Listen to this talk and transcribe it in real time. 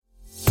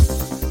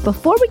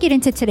Before we get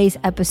into today's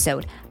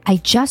episode, I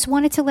just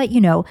wanted to let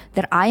you know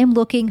that I am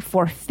looking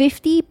for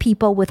 50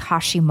 people with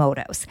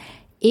Hashimoto's.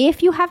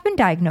 If you have been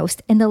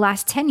diagnosed in the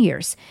last 10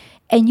 years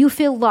and you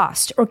feel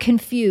lost or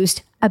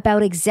confused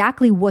about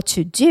exactly what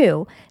to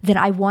do, then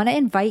I want to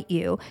invite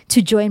you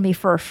to join me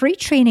for a free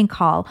training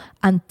call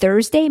on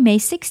Thursday, May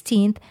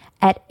 16th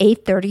at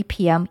 8:30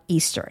 p.m.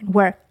 Eastern,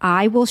 where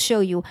I will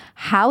show you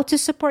how to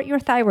support your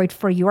thyroid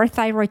for your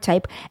thyroid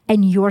type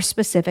and your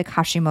specific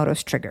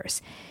Hashimoto's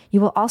triggers. You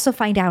will also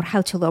find out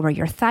how to lower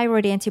your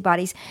thyroid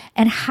antibodies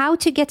and how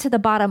to get to the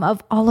bottom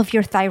of all of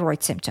your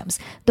thyroid symptoms,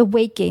 the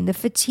weight gain, the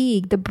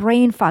fatigue, the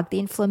brain fog, the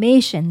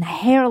inflammation, the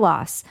hair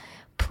loss.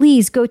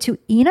 Please go to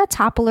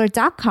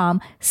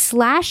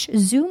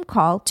inatopoler.com/Zoom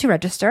call to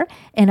register,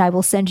 and I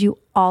will send you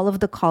all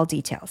of the call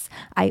details.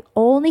 I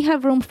only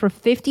have room for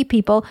 50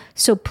 people,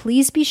 so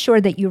please be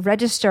sure that you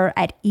register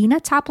at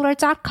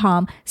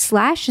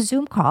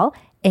inatopoler.com/Zoom call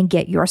and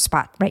get your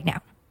spot right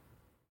now.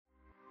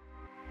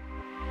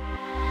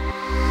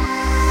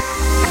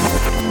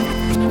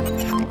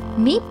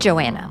 Meet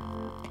Joanna.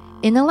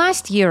 In the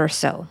last year or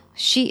so,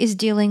 she is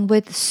dealing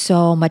with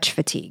so much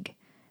fatigue.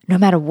 No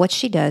matter what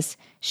she does,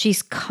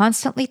 she's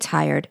constantly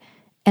tired,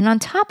 and on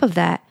top of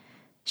that,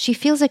 she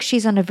feels like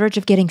she's on the verge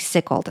of getting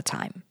sick all the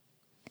time.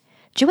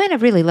 Joanna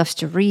really loves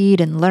to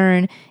read and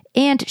learn,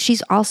 and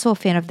she's also a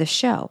fan of the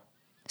show.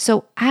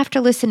 So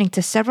after listening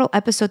to several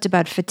episodes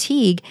about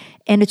fatigue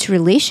and its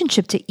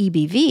relationship to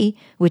EBV,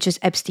 which is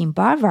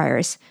Epstein-Barr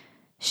virus,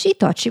 she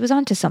thought she was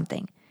onto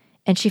something,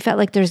 and she felt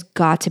like there's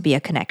got to be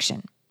a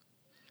connection.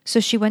 So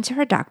she went to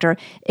her doctor,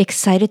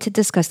 excited to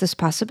discuss this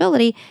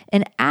possibility,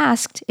 and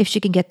asked if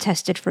she could get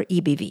tested for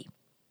EBV.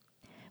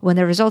 When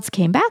the results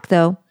came back,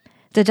 though,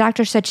 the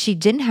doctor said she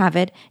didn't have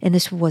it, and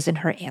this wasn't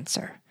her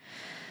answer.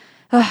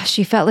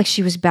 She felt like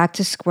she was back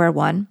to square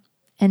one,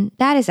 and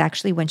that is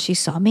actually when she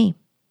saw me.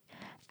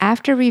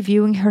 After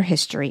reviewing her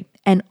history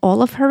and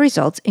all of her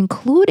results,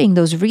 including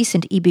those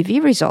recent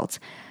EBV results,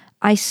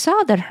 I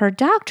saw that her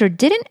doctor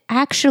didn't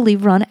actually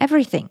run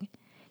everything.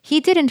 He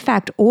did, in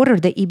fact, order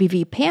the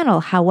EBV panel.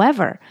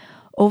 However,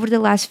 over the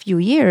last few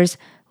years,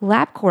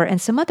 LabCorp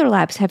and some other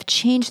labs have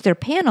changed their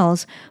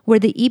panels where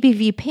the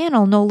EBV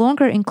panel no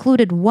longer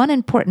included one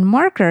important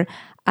marker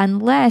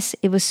unless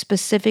it was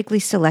specifically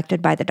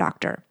selected by the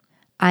doctor.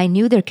 I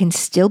knew there can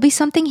still be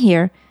something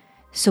here,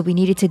 so we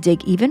needed to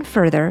dig even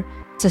further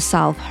to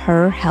solve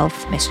her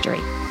health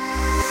mystery.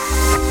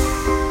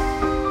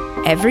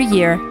 Every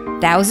year,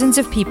 thousands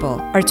of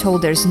people are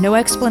told there's no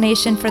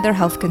explanation for their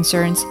health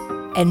concerns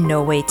and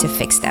no way to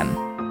fix them.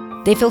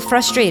 They feel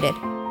frustrated,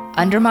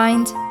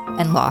 undermined,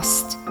 and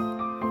lost.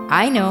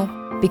 I know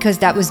because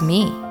that was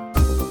me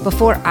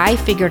before I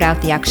figured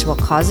out the actual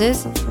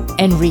causes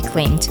and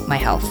reclaimed my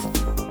health.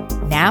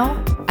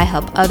 Now, I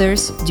help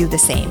others do the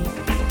same.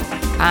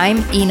 I'm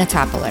Ina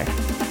Topoler,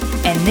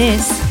 and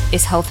this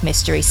is Health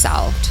Mystery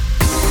Solved.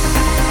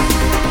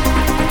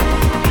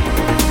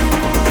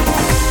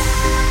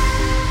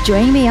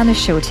 Joining me on the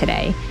show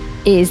today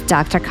is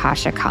Dr.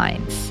 Kasha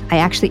Kynes. I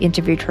actually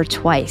interviewed her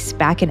twice,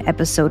 back in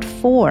episode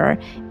 4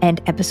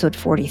 and episode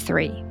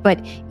 43. But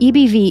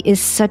EBV is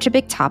such a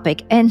big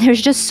topic, and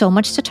there's just so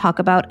much to talk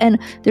about, and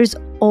there's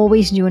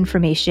always new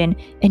information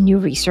and new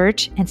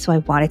research, and so I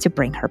wanted to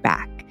bring her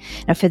back.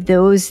 Now, for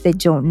those that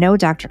don't know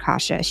Dr.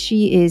 Kasha,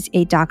 she is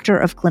a doctor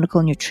of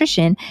clinical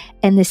nutrition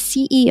and the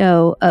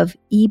CEO of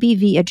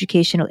EBV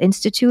Educational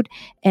Institute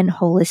and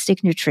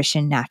Holistic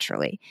Nutrition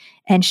Naturally.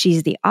 And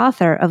she's the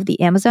author of the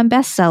Amazon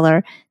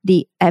bestseller,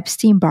 The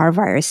Epstein-Barr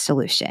Virus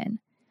Solution.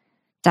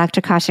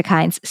 Dr. Kasha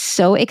Kynes,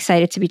 so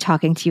excited to be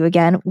talking to you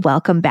again.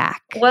 Welcome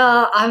back.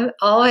 Well, I'm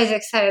always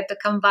excited to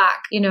come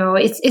back. You know,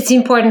 it's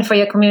important for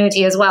your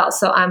community as well.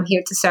 So I'm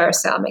here to serve.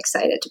 So I'm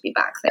excited to be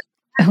back there.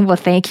 Well,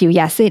 thank you.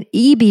 Yes,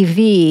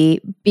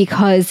 EBV,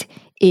 because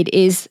it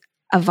is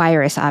a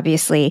virus,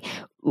 obviously.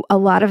 A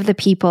lot of the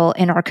people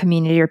in our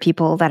community are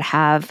people that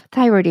have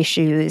thyroid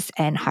issues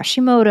and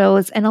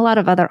Hashimoto's and a lot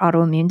of other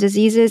autoimmune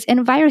diseases,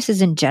 and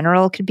viruses in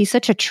general could be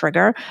such a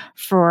trigger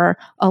for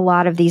a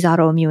lot of these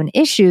autoimmune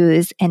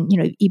issues. And,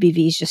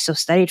 EBV is just so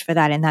studied for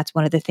that. And that's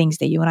one of the things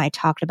that you and I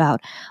talked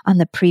about on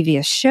the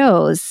previous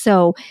shows.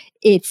 So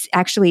it's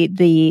actually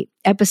the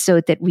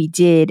episode that we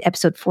did,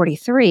 episode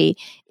 43,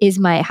 is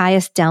my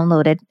highest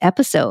downloaded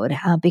episode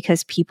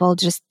because people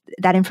just,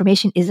 that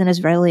information isn't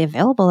as readily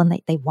available, and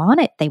they want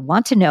it. They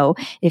want to know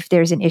if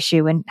there's an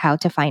issue and how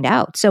to find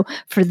out. So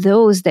for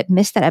those that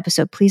missed that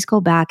episode, please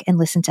go back and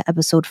listen to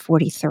episode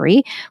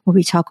 43, where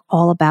we talk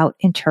all about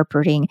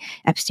interpreting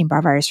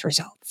Epstein-Barr virus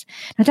results.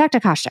 Now, Dr.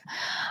 Kasha,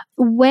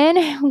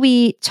 when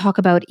we talk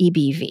about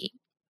EBV,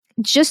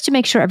 just to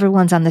make sure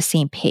everyone's on the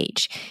same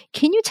page,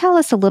 can you tell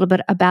us a little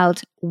bit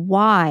about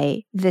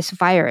why this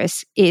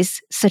virus is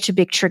such a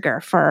big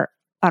trigger for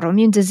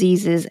autoimmune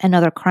diseases and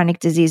other chronic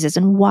diseases,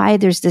 and why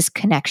there's this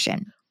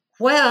connection?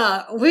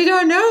 Well, we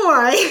don't know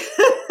why.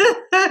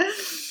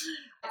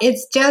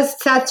 It's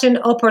just such an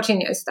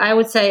opportunist. I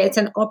would say it's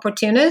an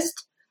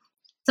opportunist.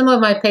 Some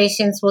of my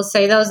patients will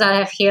say, those that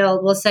have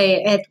healed will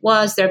say it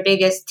was their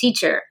biggest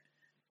teacher.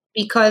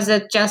 because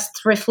it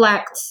just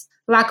reflects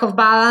lack of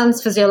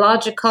balance,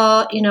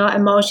 physiological,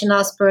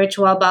 emotional,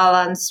 spiritual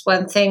balance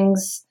when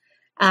things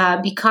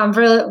become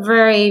very,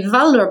 very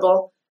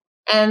vulnerable.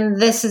 And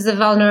this is the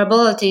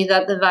vulnerability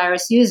that the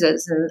virus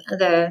uses.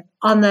 And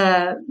on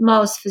the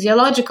most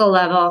physiological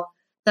level,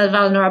 that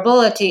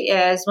vulnerability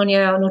is when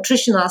your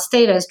nutritional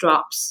status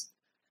drops,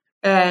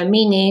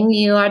 meaning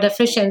you are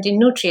deficient in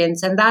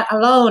nutrients. And that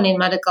alone in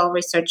medical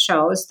research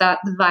shows that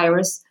the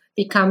virus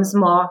becomes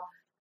more,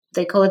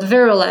 they call it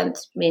virulent,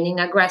 meaning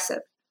aggressive.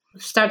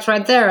 It starts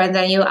right there. And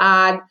then you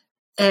add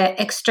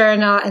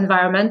external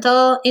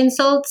environmental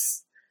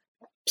insults,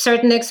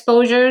 certain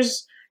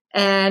exposures.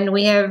 And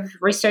we have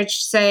research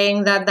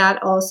saying that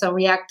that also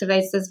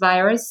reactivates this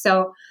virus.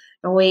 So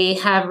we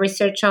have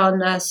research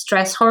on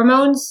stress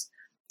hormones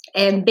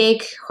and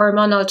big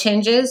hormonal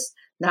changes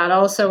that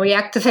also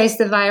reactivates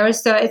the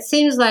virus. So it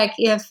seems like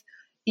if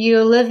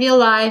you live your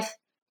life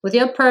with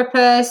your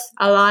purpose,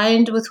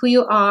 aligned with who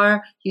you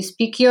are, you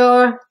speak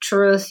your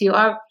truth, you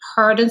are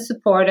heard and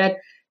supported,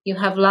 you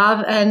have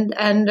love and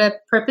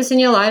purpose in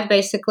your life,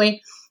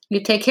 basically,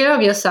 you take care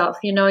of yourself.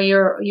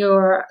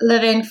 You're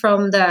living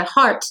from the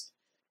heart.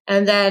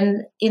 And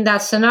then in that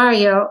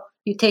scenario,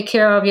 you take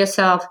care of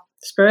yourself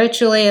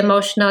spiritually,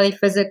 emotionally,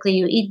 physically,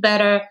 you eat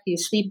better, you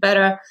sleep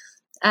better.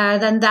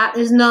 Then that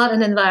is not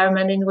an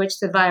environment in which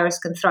the virus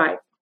can thrive.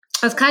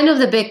 That's kind of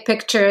the big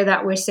picture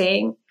that we're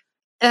seeing.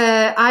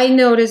 I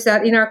noticed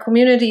that in our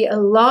community, a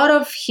lot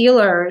of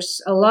healers,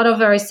 a lot of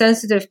very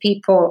sensitive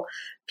people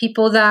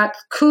that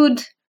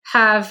could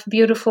have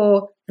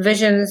beautiful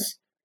visions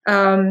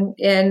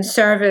and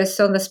service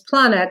on this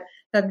planet,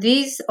 that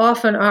these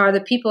often are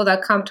the people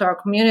that come to our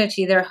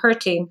community. They're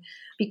hurting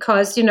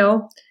because,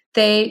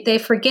 they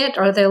forget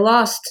or they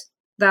lost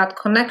that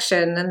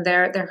connection, and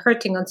they're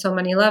hurting on so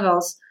many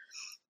levels.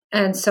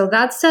 And so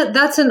that's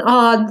an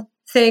odd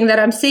thing that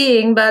I'm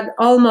seeing, but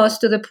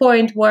almost to the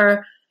point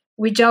where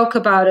we joke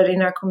about it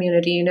in our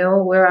community.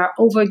 We're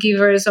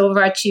overgivers,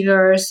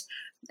 overachievers,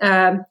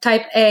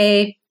 type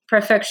A,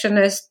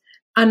 perfectionist,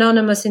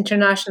 anonymous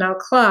international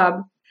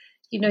club.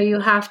 You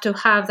have to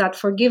have that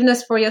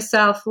forgiveness for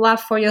yourself,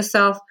 love for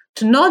yourself,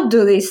 to not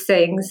do these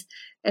things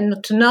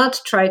and to not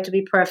try to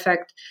be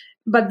perfect.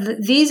 But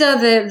these are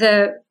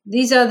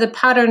the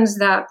patterns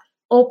that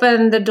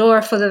open the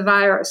door for the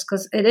virus,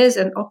 because it is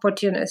an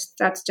opportunist.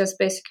 That's just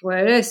basically what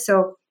it is.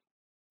 So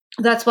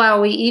that's why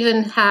we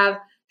even have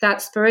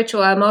that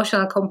spiritual,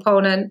 emotional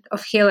component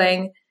of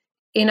healing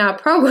in our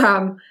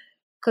program,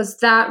 because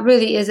that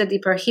really is a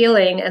deeper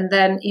healing. And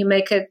then you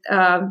make it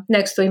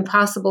next to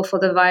impossible for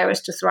the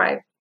virus to thrive.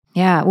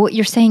 Yeah, what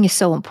you're saying is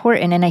so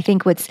important. And I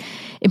think what's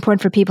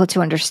important for people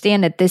to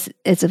understand that this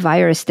is a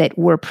virus that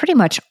we're pretty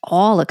much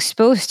all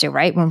exposed to,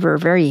 right? When we're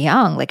very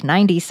young, like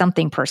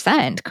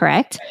 90-something%,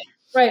 correct?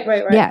 Right.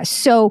 Yeah.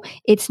 So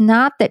it's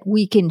not that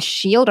we can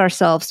shield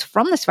ourselves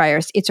from this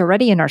virus. It's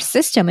already in our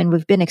system and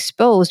we've been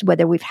exposed,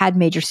 whether we've had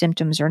major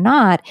symptoms or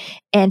not.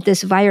 And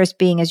this virus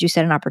being, as you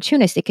said, an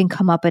opportunist, it can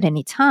come up at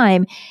any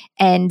time.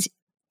 And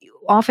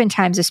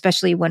oftentimes,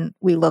 especially when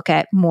we look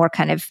at more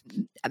kind of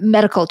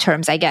medical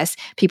terms, I guess,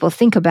 people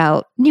think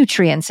about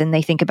nutrients and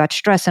they think about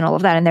stress and all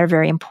of that, and they're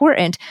very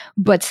important.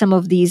 But some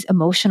of these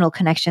emotional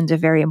connections are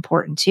very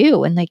important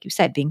too. And like you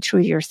said, being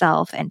true to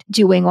yourself and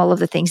doing all of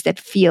the things that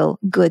feel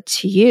good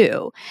to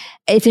you.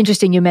 It's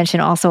interesting you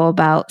mentioned also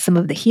about some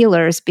of the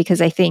healers,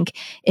 because I think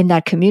in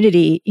that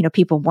community,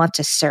 people want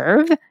to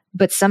serve.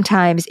 But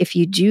sometimes if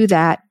you do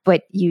that,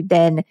 but you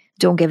then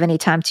don't give any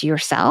time to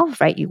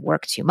yourself, right? You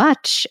work too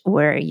much,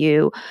 or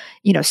you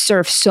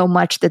serve so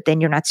much that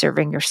then you're not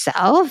serving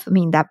yourself. I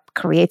mean, that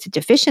creates a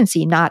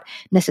deficiency, not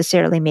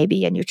necessarily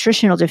maybe a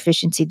nutritional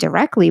deficiency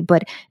directly,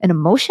 but an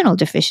emotional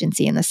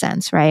deficiency in the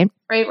sense, right?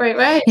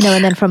 Right.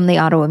 And then from the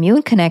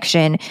autoimmune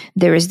connection,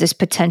 there is this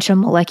potential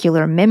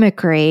molecular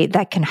mimicry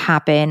that can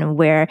happen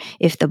where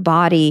if the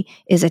body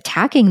is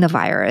attacking the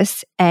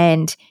virus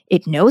and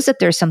it knows that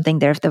there's something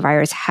there, if the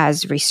virus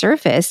has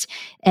resurfaced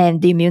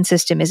and the immune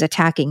system is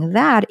attacking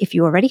that, if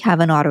you already have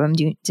an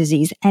autoimmune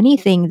disease,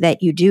 anything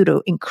that you do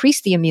to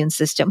increase the immune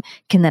system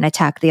can then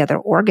attack the other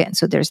organ.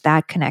 So there's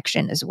that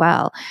connection as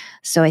well.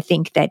 So I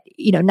think that,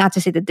 not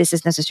to say that this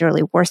is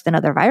necessarily worse than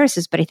other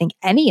viruses, but I think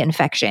any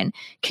infection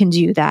can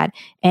do that.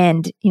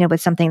 And, with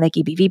something like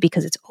EBV,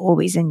 because it's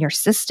always in your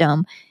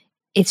system,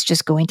 it's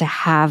just going to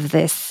have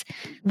this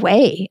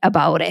way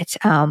about it,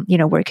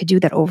 where it could do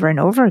that over and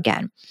over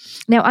again.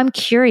 Now, I'm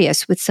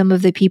curious with some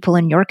of the people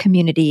in your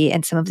community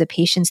and some of the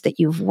patients that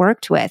you've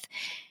worked with,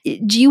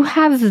 do you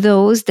have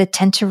those that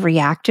tend to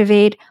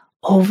reactivate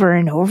over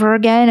and over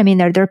again? I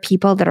mean, are there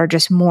people that are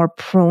just more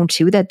prone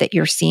to that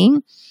you're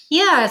seeing?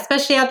 Yeah,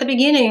 especially at the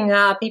beginning,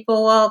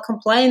 people will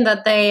complain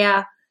that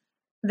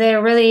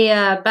they're really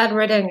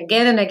bedridden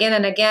again and again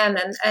and again.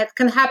 And it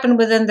can happen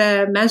within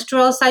the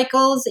menstrual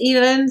cycles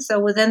even,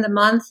 so within the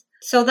month.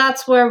 So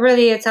that's where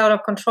really it's out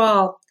of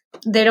control.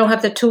 They don't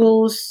have the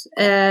tools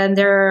and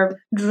they're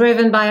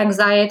driven by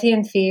anxiety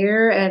and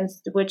fear, and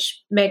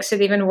which makes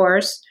it even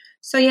worse.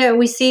 So yeah,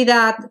 we see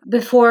that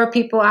before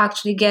people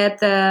actually get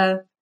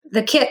the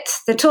the kit,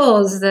 the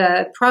tools,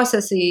 the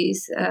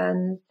processes,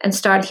 and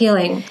start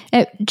healing.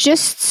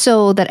 Just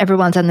so that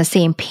everyone's on the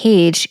same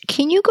page,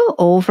 can you go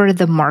over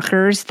the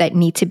markers that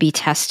need to be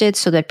tested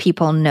so that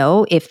people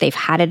know if they've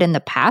had it in the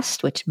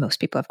past, which most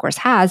people, of course,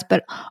 has,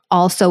 but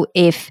also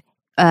if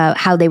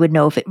how they would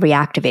know if it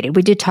reactivated?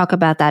 We did talk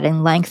about that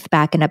in length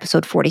back in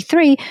episode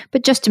 43,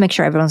 but just to make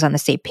sure everyone's on the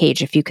same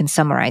page, if you can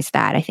summarize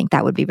that, I think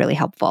that would be really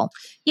helpful.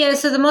 Yeah,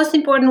 so the most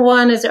important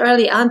one is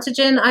early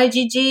antigen,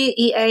 IgG,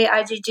 EA,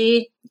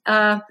 IgG.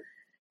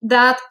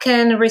 That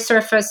can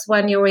resurface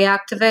when you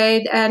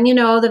reactivate. And,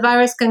 the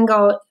virus can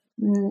go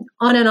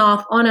on and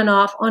off, on and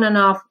off, on and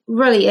off,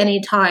 really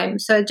any time.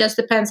 So it just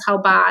depends how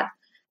bad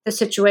the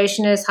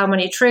situation is, how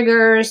many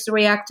triggers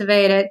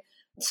reactivated.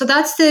 So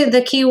that's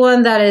the key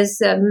one that is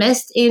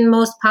missed in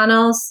most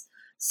panels.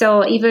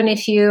 So even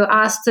if you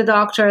ask the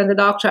doctor and the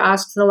doctor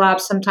asks the lab,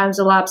 sometimes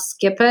the labs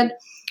skip it.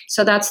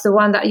 So that's the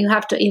one that you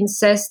have to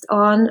insist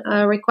on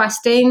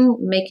requesting,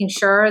 making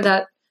sure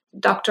that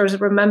doctors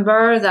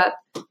remember that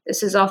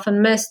this is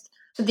often missed.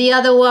 The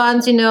other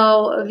ones,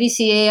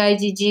 VCA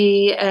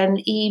IgG and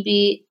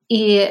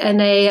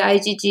EBNA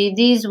IgG,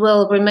 these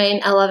will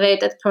remain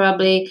elevated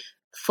probably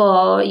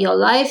for your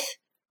life.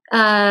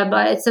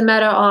 But it's a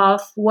matter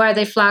of where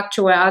they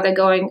fluctuate. Are they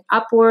going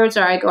upwards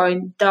or are they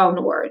going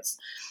downwards?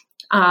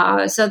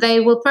 So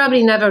they will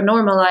probably never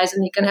normalize,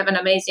 and you can have an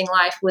amazing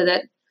life with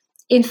it.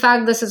 In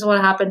fact, this is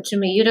what happened to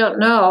me. You don't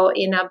know,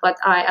 but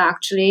I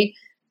actually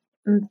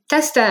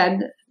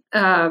tested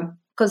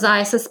because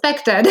I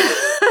suspected.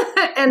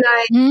 And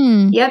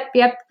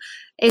Yep.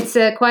 It's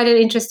quite an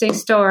interesting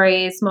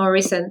story. It's more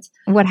recent.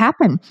 What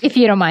happened, if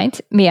you don't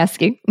mind me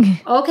asking?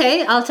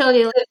 Okay, I'll tell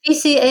you. The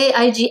VCA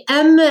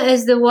IgM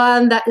is the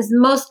one that is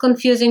most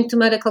confusing to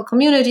medical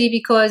community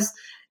because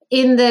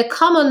in the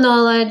common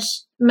knowledge,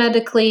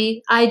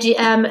 medically,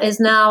 IgM is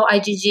now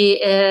IgG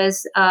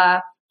is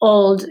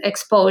old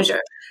exposure.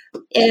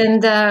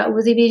 And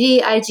with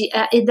EBV,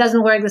 it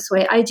doesn't work this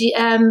way.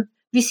 VCA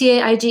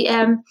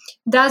IgM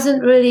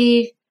doesn't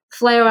really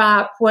flare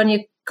up when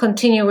you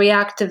continue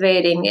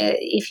reactivating.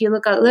 If you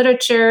look at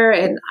literature,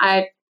 and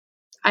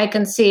I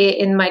can see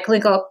in my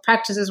clinical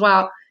practice as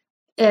well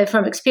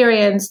from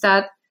experience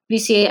that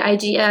VCA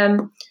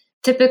IgM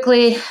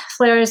typically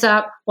flares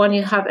up when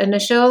you have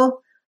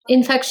initial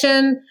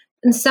infection,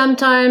 and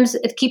sometimes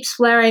it keeps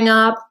flaring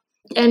up.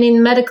 And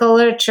in medical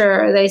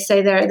literature, they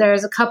say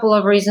there's a couple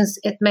of reasons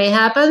it may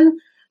happen.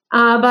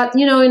 But,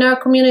 in our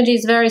community,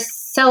 it's very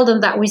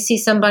seldom that we see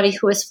somebody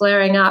who is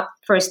flaring up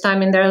first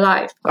time in their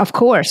life. Of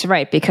course,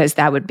 right, because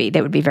they would be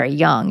very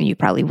young. You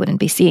probably wouldn't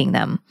be seeing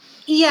them.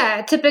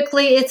 Yeah,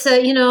 typically it's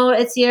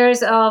it's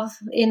years of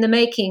in the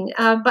making.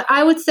 But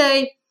I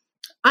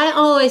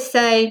always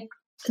say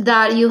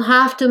that you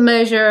have to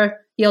measure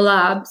your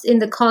labs in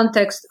the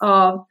context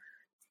of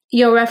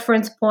your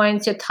reference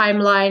points, your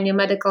timeline, your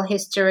medical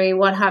history,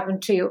 what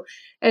happened to you.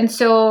 And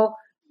so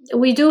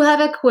we do have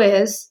a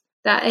quiz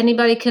that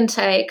anybody can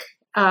take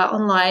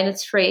online.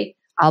 It's free.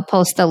 I'll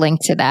post a link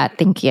to that.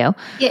 Thank you.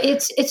 Yeah,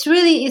 it's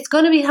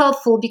going to be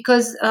helpful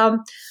because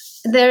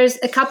there's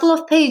a couple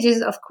of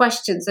pages of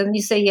questions and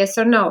you say yes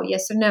or no.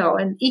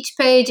 And each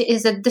page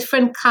is a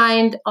different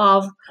kind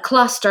of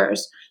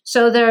clusters.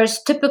 So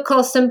there's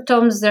typical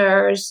symptoms,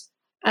 there's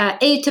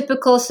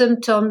atypical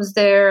symptoms,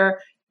 there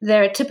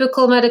are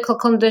typical medical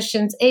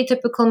conditions,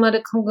 atypical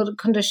medical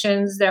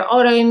conditions, there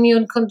are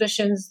autoimmune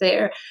conditions,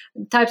 there are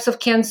types of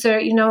cancer,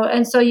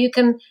 and so you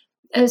can,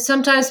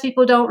 sometimes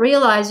people don't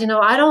realize,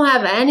 I don't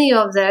have any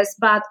of this,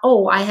 but,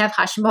 I have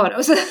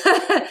Hashimoto's.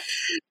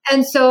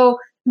 And so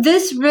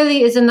this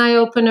really is an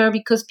eye-opener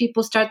because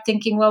people start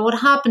thinking, well, what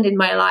happened in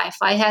my life?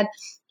 I had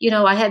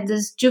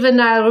this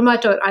juvenile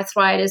rheumatoid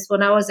arthritis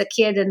when I was a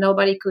kid and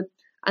nobody could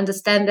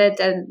understand it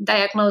and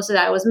diagnosed it.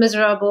 I was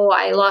miserable.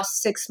 I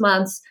lost 6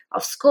 months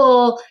of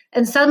school.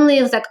 And suddenly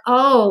it was like,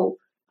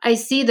 I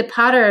see the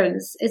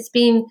patterns. It's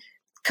been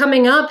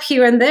coming up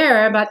here and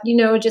there, but,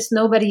 just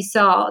nobody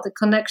saw the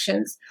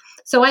connections.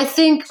 So I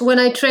think when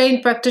I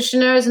train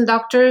practitioners and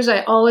doctors,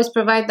 I always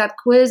provide that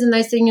quiz and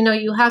I say,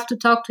 you have to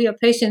talk to your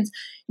patients.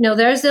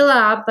 There's the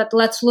lab, but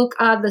let's look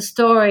at the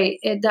story.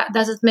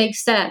 Does it make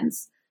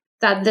sense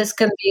that this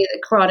can be the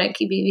chronic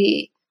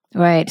EBV?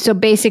 Right. So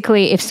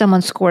basically, if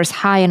someone scores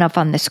high enough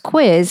on this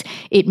quiz,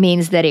 it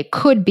means that it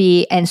could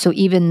be. And so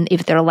even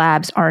if their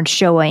labs aren't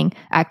showing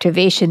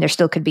activation, there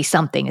still could be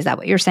something. Is that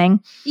what you're saying?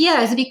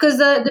 Yes, because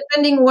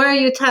depending where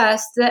you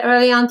test, the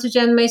early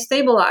antigen may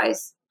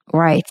stabilize.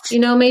 Right.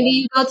 Maybe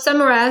you got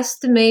some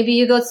rest, maybe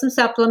you got some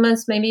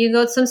supplements, maybe you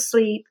got some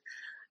sleep.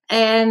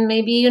 And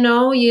maybe,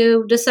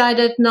 you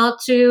decided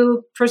not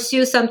to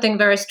pursue something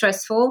very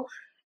stressful.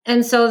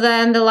 And so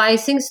then the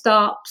lysing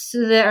stops,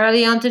 the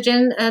early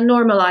antigen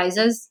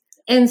normalizes.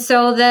 And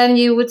so then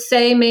you would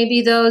say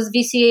maybe those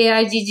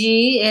VCA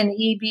IgG and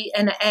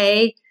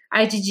EBNA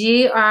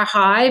IgG are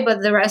high,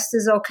 but the rest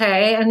is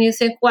okay. And you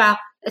think, well,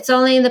 it's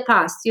only in the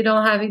past. You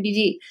don't have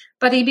EBV.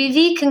 But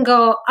EBV can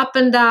go up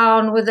and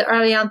down with the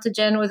early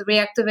antigen, with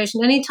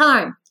reactivation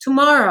anytime,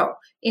 tomorrow,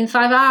 in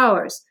 5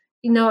 hours.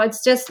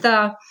 It's just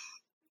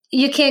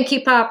you can't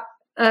keep up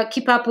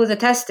with the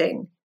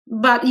testing,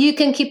 but you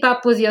can keep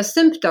up with your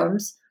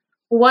symptoms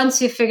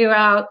once you figure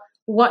out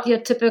what your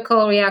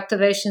typical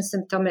reactivation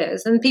symptom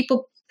is. And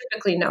people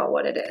typically know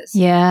what it is.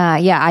 Yeah.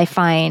 I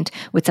find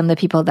with some of the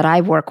people that I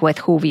work with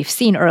who we've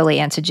seen early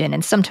antigen,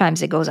 and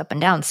sometimes it goes up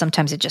and down.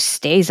 Sometimes it just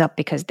stays up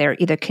because they're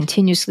either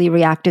continuously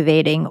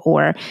reactivating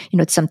or,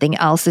 something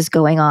else is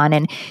going on.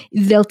 And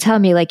they'll tell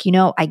me like,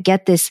 I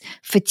get this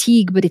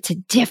fatigue, but it's a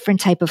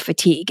different type of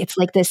fatigue. It's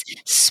like this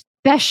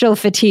special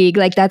fatigue.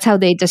 Like that's how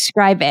they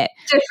describe it.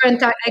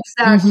 Different type,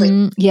 exactly.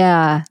 Mm-hmm.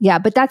 Yeah.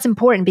 But that's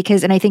important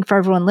because, and I think for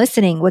everyone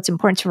listening, what's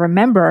important to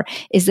remember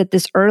is that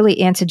this early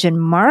antigen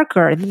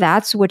marker,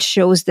 that's what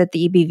shows that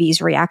the EBV is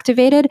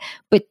reactivated.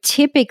 But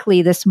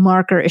typically this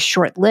marker is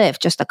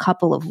short-lived, just a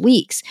couple of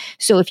weeks.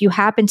 So if you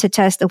happen to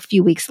test a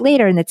few weeks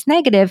later and it's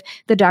negative,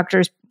 the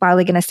doctor's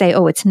probably going to say,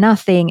 oh, it's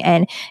nothing.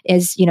 And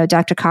as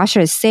Dr. Kasha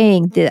is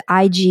saying, the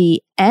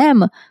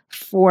IgM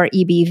for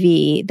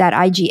EBV, that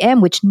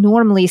IgM, which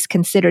normally is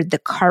considered the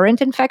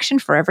current infection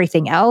for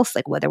everything else,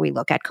 like whether we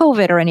look at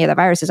COVID or any other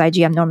viruses,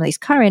 IgM normally is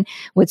current.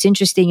 What's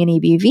interesting in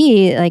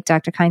EBV, like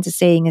Dr. Kynes is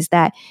saying, is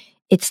that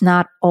it's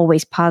not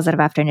always positive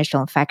after initial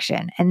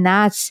infection. And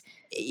I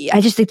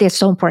just think that's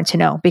so important to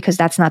know because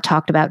that's not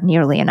talked about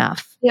nearly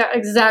enough. Yeah,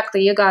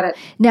 exactly. You got it.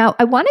 Now,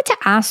 I wanted to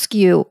ask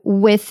you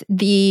with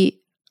the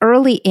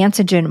early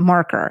antigen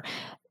marker,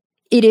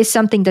 it is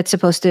something that's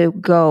supposed to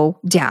go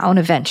down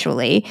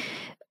eventually.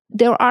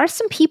 There are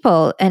some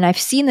people, and I've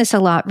seen this a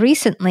lot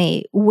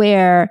recently,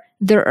 where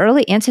their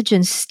early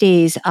antigen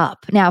stays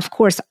up. Now, of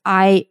course,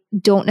 I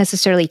don't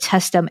necessarily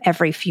test them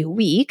every few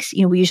weeks.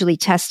 We usually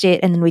test it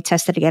and then we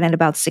test it again in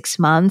about 6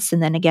 months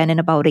and then again in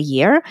about a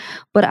year.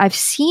 But I've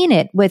seen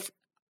it with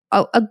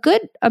a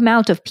good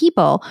amount of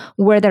people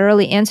where the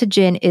early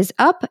antigen is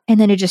up and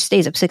then it just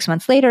stays up 6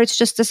 months later. It's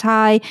just as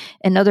high.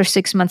 Another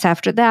 6 months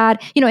after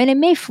that, and it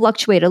may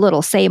fluctuate a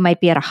little. Say it might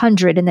be at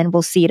 100 and then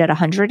we'll see it at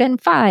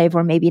 105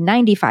 or maybe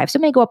 95. So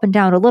it may go up and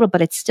down a little, but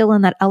it's still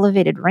in that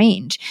elevated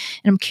range.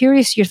 And I'm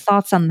curious your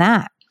thoughts on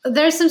that.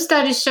 There's some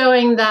studies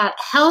showing that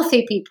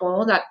healthy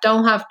people that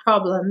don't have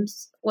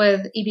problems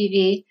with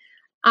EBV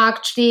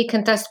actually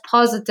can test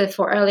positive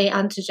for early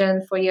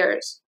antigen for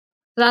years.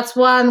 That's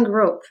one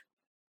group.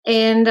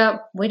 And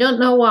we don't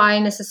know why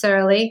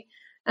necessarily,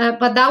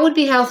 but that would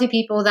be healthy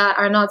people that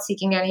are not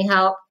seeking any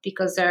help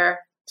because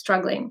they're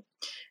struggling.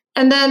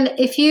 And then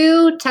if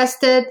you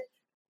tested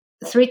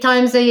 3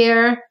 times a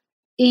year,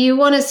 you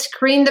want to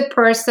screen the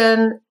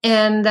person.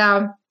 And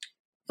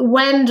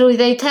when do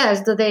they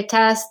test? Do they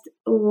test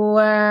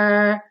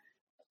where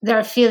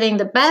they're feeling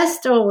the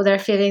best or they're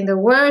feeling the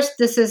worst?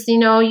 This is, you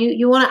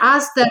want to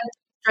ask them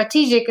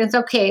strategic. It's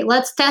okay.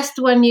 Let's test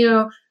when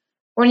you're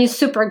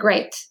super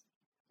great.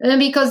 And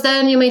because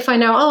then you may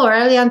find out, oh,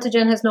 early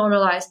antigen has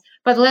normalized.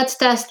 But let's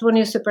test when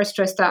you're super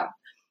stressed out.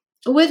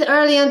 With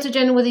early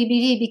antigen with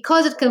EBV,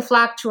 because it can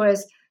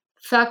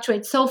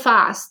fluctuate so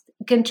fast,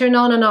 it can turn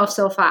on and off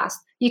so fast.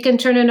 You can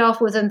turn it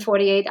off within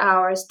 48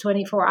 hours,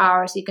 24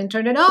 hours. You can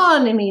turn it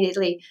on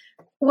immediately.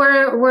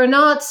 We're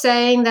not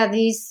saying that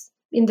these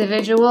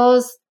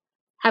individuals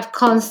have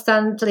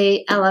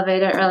constantly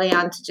elevated early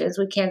antigens.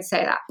 We can't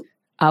say that.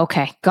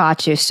 Okay,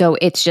 got you. So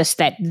it's just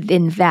that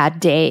in that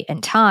day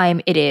and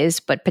time it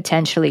is, but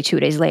potentially 2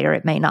 days later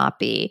it may not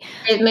be.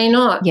 It may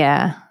not.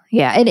 Yeah.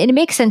 And it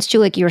makes sense too,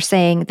 like you were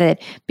saying,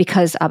 that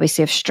because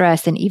obviously of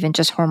stress and even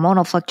just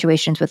hormonal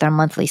fluctuations with our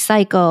monthly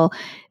cycle,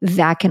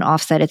 that can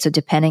offset it. So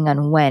depending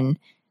on when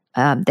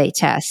they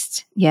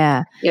test.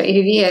 Yeah. Your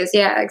EBV is,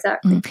 yeah,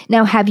 exactly.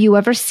 Now, have you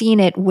ever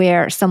seen it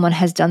where someone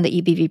has done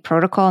the EBV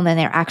protocol and then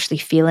they're actually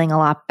feeling a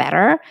lot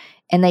better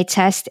and they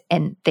test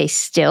and they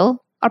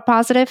still are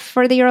positive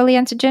for the early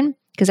antigen?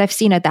 Because I've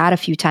seen that a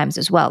few times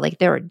as well. Like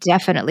they're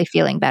definitely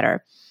feeling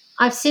better.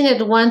 I've seen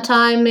it 1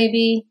 time,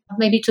 maybe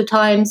 2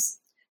 times.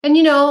 And,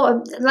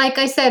 like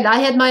I said, I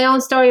had my own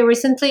story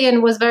recently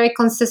and was very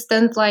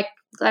consistent, like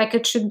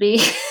it should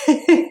be.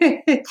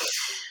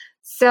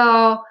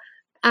 So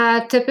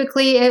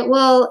typically it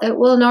will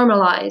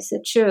normalize.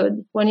 It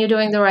should, when you're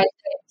doing the right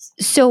things.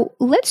 So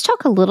let's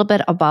talk a little bit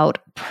about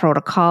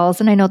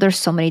protocols. And I know there's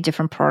so many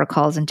different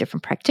protocols and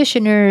different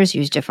practitioners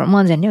use different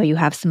ones. I know you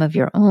have some of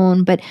your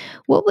own, but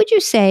what would you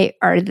say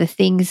are the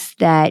things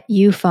that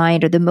you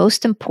find are the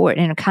most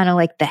important and kind of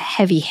like the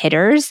heavy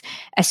hitters,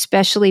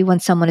 especially when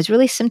someone is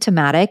really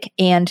symptomatic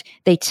and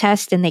they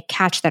test and they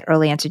catch that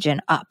early antigen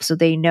up. So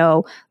they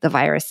know the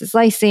virus is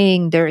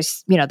lysing,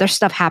 there's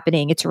stuff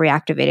happening, it's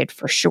reactivated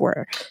for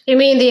sure. You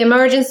mean the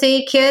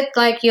emergency kit?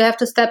 Like you have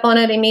to step on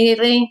it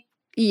immediately?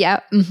 Yeah.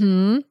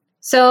 Mm-hmm.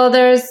 So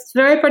there's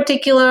very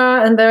particular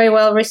and very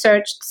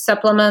well-researched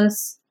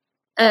supplements,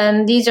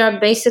 and these are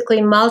basically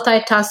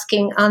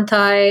multitasking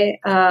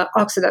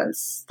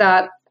antioxidants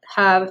that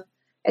have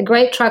a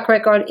great track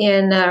record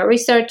in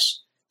research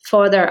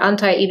for their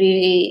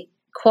anti-EBV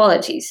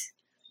qualities.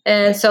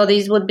 And so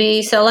these would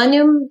be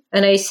selenium,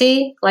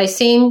 NAC,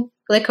 lysine,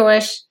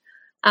 licorice,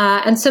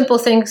 and simple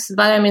things,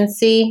 vitamin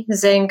C,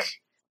 zinc,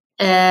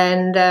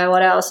 and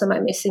what else am I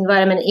missing?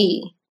 Vitamin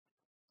E.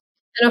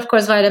 And of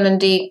course, vitamin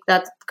D,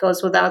 that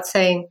goes without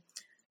saying.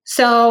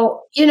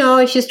 So,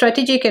 if you're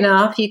strategic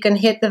enough, you can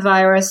hit the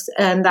virus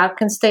and that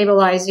can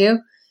stabilize you.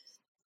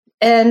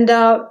 And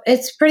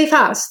it's pretty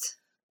fast.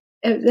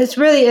 It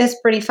really is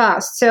pretty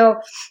fast. So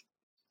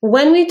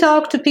when we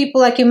talk to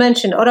people, like you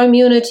mentioned,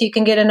 autoimmunity, you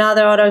can get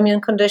another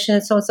autoimmune condition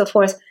and so on and so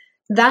forth.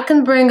 That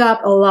can bring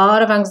up a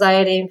lot of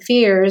anxiety and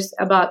fears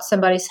about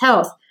somebody's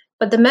health.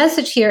 But the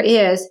message here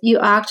is you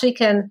actually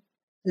can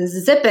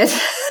zip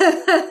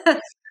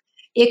it.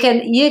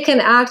 you can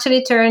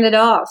actually turn it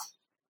off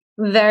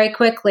very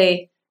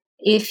quickly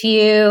if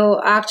you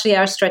actually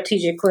are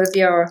strategic with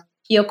your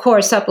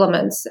core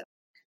supplements.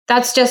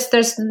 That's just,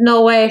 there's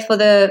no way for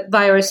the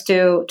virus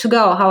to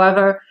go.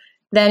 However,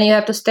 then you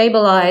have to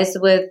stabilize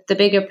with the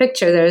bigger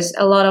picture. There's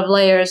a lot of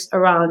layers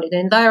around the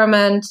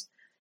environment,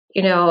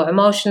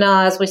 emotional,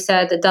 as we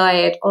said, the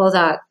diet, all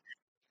that.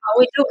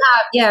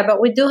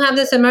 But we do have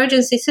this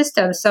emergency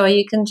system, so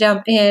you can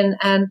jump in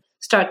and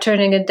start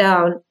turning it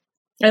down.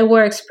 It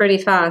works pretty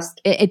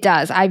fast. It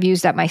does. I've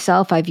used that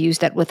myself. I've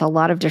used that with a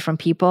lot of different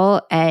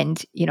people.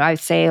 And, I'd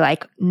say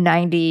like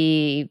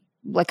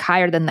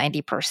higher than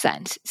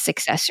 90%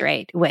 success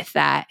rate with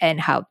that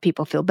and how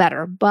people feel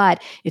better.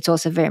 But it's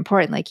also very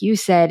important. Like you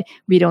said,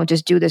 we don't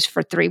just do this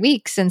for 3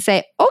 weeks and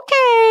say,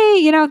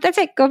 okay, that's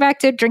it. Go back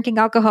to drinking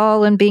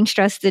alcohol and being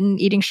stressed and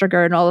eating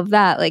sugar and all of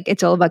that. Like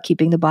it's all about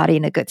keeping the body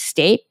in a good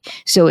state.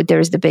 So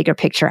there's the bigger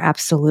picture.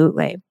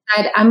 Absolutely.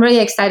 I'm really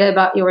excited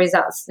about your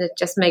results. It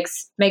just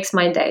makes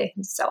my day.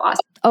 It's so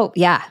awesome. Oh,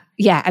 yeah.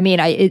 Yeah. I mean,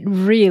 it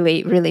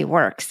really, really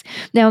works.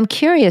 Now, I'm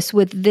curious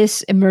with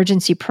this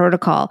emergency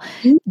protocol,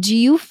 do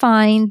you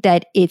find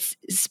that it's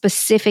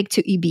specific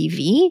to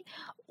EBV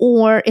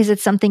or is it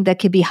something that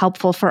could be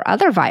helpful for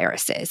other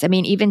viruses? I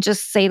mean, even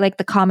just say like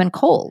the common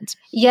cold.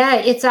 Yeah,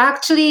 it's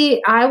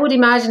actually, I would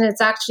imagine it's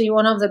actually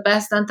one of the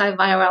best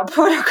antiviral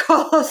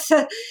protocols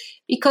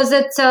because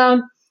I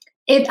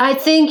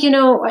think,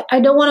 I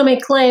don't want to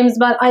make claims,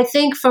 but I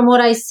think from what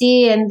I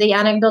see and the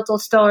anecdotal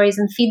stories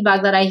and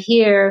feedback that I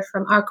hear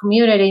from our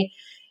community,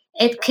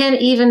 it can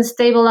even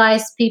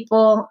stabilize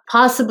people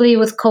possibly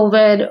with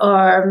COVID,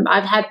 or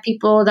I've had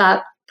people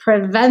that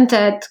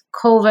prevented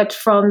COVID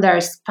from their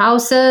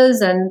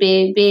spouses and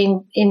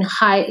being in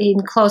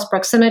close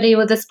proximity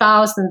with the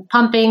spouse and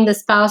pumping the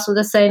spouse with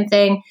the same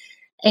thing,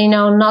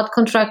 not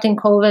contracting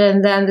COVID.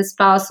 And then the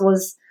spouse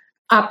was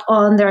up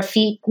on their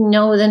feet,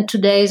 within 2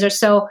 days or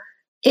so.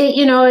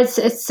 These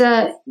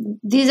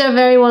are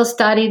very well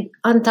studied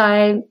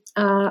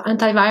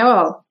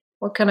antiviral.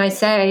 What can I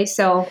say?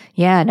 So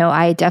yeah, no,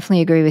 I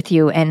definitely agree with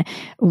you. And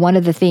one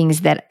of the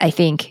things that I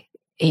think,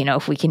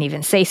 if we can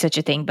even say such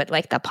a thing, but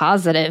like the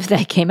positive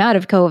that came out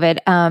of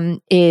COVID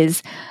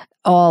is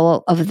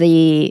all of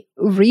the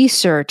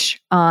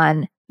research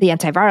on the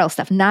antiviral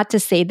stuff. Not to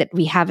say that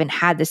we haven't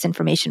had this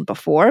information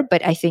before,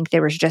 but I think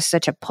there was just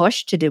such a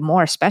push to do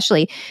more,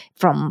 especially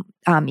from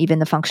even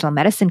the functional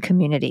medicine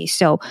community.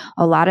 So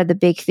a lot of the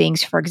big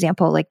things, for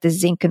example, like the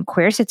zinc and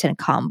quercetin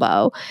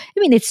combo, I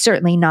mean, it's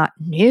certainly not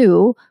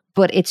new,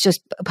 but it's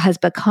just has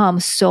become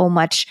so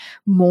much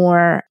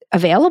more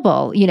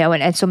available,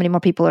 and so many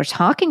more people are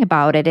talking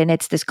about it. And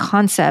it's this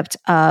concept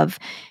of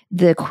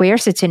the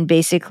quercetin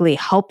basically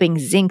helping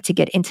zinc to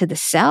get into the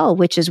cell,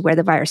 which is where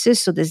the virus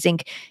is. So the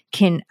zinc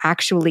can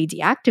actually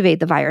deactivate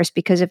the virus,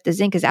 because if the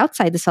zinc is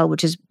outside the cell,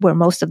 which is where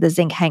most of the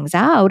zinc hangs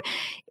out,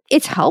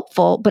 it's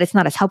helpful, but it's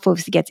not as helpful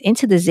if it gets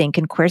into the zinc.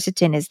 And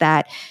quercetin is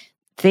that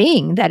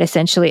thing that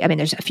essentially, I mean,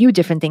 there's a few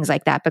different things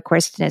like that, but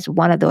quercetin is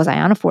one of those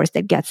ionophores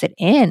that gets it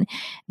in.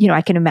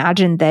 I can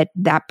imagine that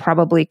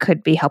probably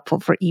could be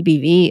helpful for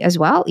EBV as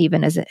well,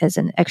 even as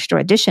an extra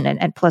addition.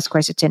 And plus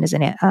quercetin is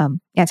an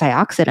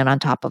antioxidant on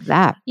top of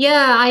that.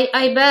 Yeah,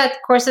 I bet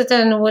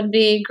quercetin would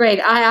be great.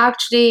 I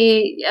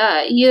actually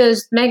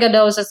used mega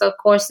doses of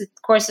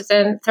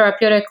quercetin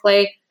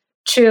therapeutically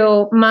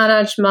to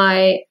manage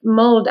my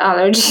mold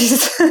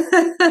allergies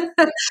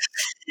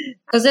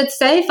because it's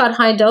safe at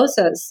high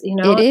doses,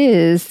 It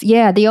is.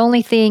 Yeah. The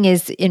only thing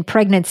is in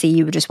pregnancy,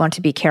 you would just want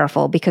to be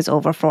careful because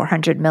over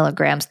 400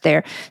 milligrams, there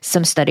are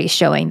some studies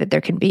showing that there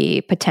can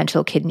be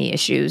potential kidney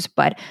issues.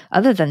 But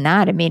other than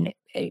that, I mean,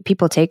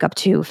 people take up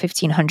to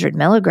 1,500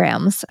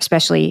 milligrams,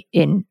 especially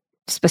in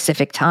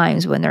specific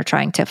times when they're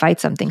trying to fight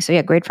something. So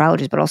yeah, great for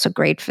allergies, but also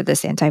great for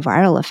this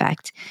antiviral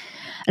effect.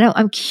 Now,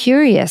 I'm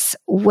curious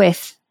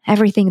with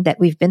everything that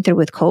we've been through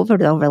with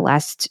COVID over the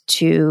last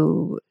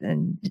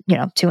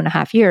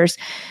 2.5 years,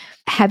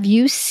 have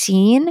you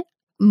seen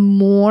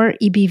more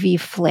EBV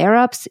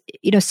flare-ups?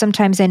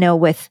 Sometimes I know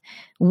with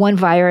one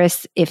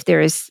virus, if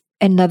there is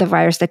another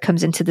virus that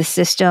comes into the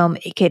system,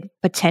 it could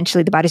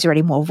potentially, the body's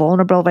already more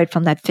vulnerable, right,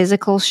 from that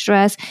physical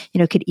stress.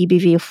 Could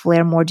EBV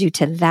flare more due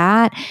to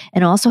that?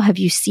 And also, have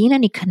you seen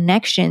any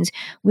connections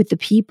with the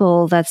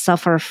people that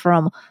suffer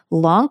from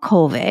long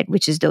COVID,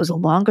 which is those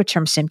longer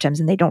term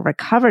symptoms, and they don't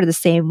recover the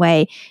same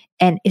way?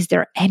 And is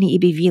there any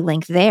EBV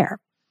link there?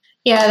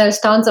 Yeah, there's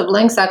tons of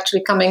links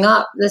actually coming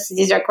up.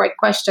 These are great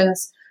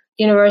questions.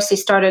 University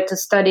started to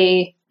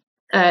study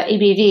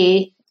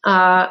EBV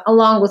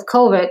along with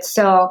COVID.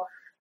 So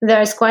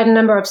there's quite a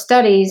number of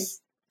studies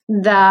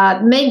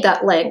that make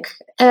that link.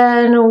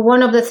 And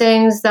one of the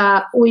things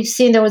that we've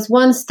seen, there was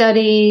one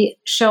study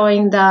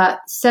showing that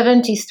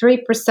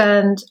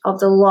 73% of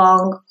the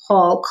long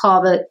haul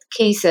COVID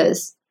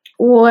cases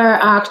were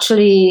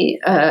actually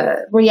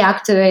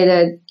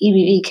reactivated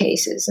EBV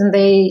cases. And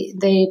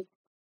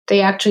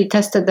they actually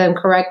tested them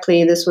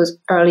correctly. This was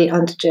early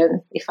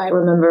antigen, if I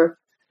remember.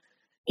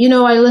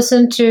 I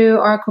listen to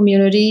our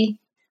community,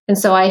 and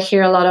so I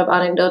hear a lot of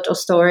anecdotal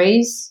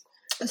stories.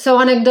 So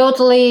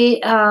anecdotally,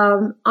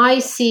 I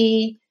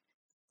see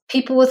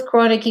people with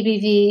chronic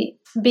EBV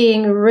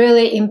being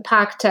really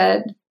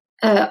impacted,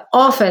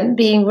 often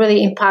being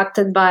really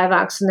impacted by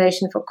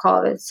vaccination for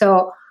COVID.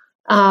 So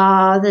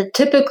the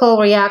typical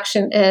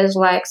reaction is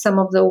like some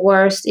of the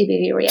worst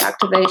EBV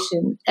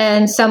reactivation,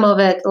 and some of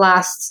it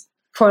lasts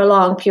for a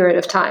long period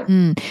of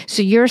time.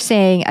 So you're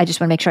saying, I just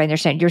want to make sure I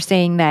understand, you're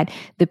saying that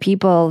the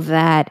people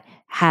that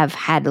have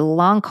had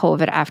long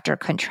COVID after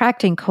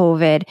contracting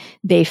COVID,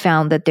 they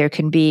found that there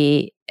can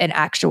be an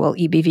actual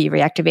EBV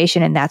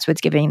reactivation, and that's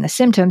what's giving the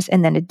symptoms.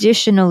 And then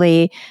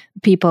additionally,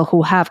 people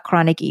who have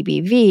chronic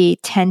EBV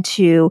tend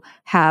to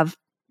have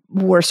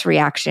worse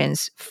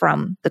reactions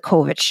from the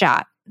COVID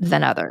shot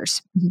than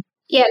others.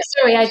 Yeah,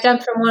 sorry, I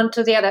jumped from one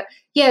to the other.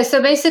 Yeah,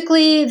 so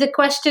basically the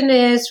question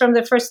is from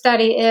the first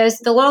study is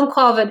the long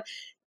COVID,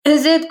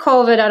 is it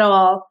COVID at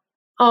all?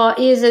 Or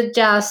is it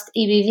just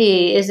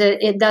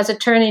EBV? Does it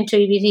turn into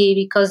EBV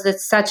because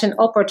it's such an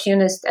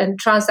opportunist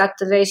and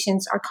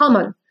transactivations are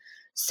common?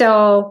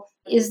 So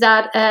is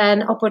that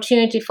an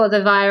opportunity for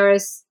the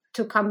virus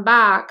to come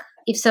back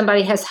if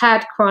somebody has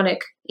had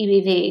chronic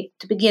EBV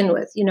to begin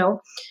with,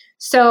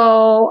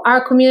 So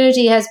our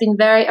community has been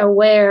very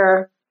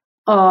aware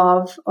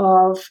of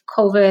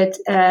COVID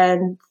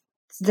and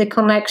the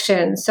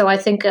connection. So I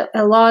think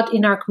a lot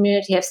in our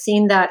community have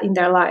seen that in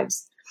their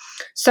lives.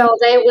 So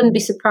they wouldn't be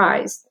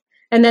surprised.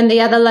 And then the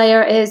other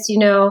layer is,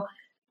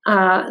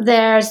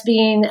 there's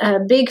been a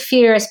big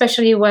fear,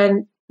 especially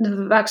when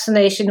the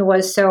vaccination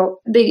was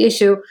so big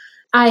issue.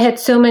 I had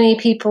so many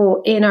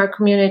people in our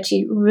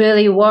community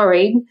really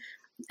worried,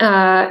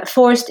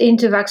 forced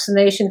into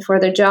vaccination for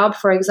their job,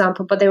 for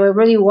example, but they were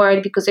really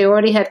worried because they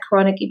already had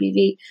chronic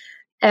EBV.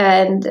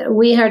 And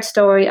we heard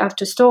story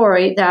after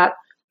story that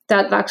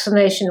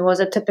vaccination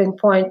was a tipping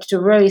point to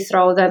really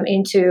throw them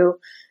into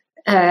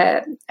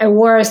a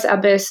worse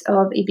abyss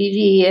of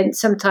EBV and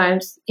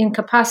sometimes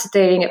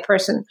incapacitating a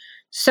person.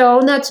 So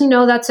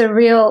that's a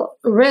real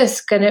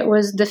risk, and it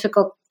was a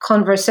difficult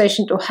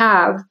conversation to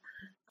have.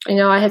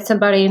 I had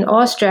somebody in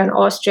Austria, and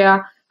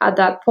Austria at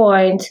that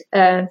point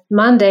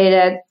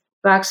mandated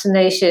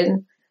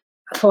vaccination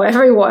for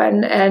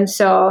everyone, and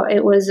so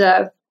it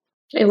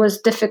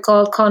was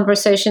difficult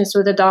conversations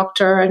with the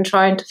doctor and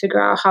trying to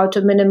figure out how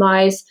to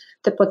minimize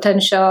the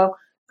potential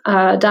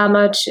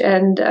damage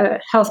and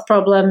health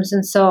problems.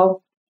 And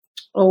so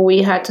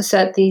we had to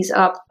set these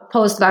up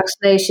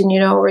post-vaccination,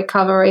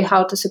 recovery,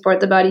 how to support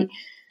the body.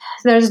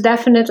 There's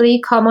definitely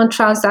common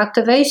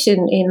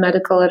transactivation in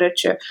medical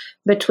literature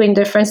between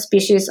different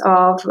species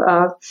of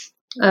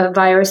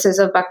viruses,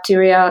 of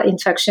bacterial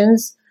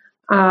infections.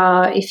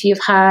 If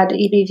you've had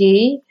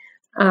EBV,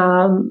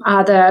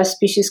 other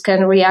species can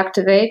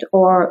reactivate,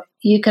 or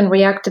you can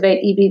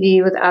reactivate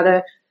EBV with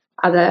other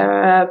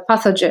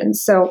pathogens.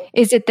 So,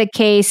 is it the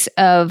case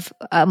of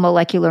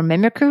molecular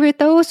mimicry with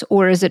those,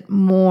 or is it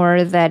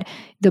more that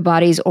the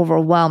body's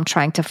overwhelmed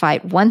trying to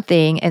fight one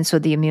thing, and so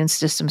the immune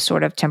system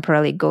sort of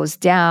temporarily goes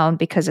down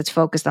because it's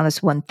focused on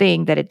this one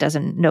thing that it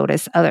doesn't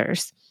notice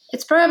others?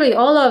 It's probably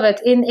all of it.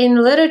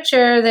 In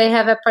literature, they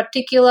have a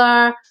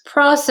particular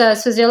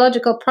process,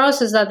 physiological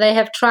process that they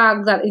have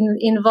tracked that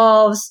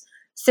involves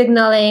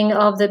signaling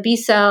of the B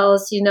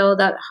cells,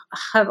 that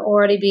have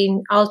already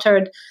been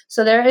altered.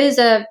 So there is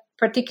a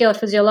particular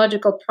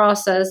physiological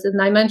process,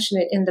 and I mention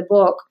it in the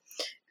book.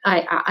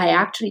 I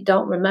actually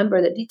don't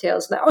remember the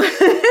details now, so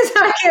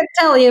I can't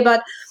tell you.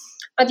 But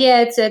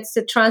yeah, it's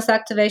a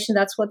transactivation.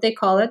 That's what they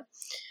call it.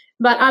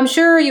 But I'm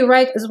sure you're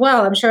right as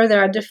well. I'm sure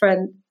there are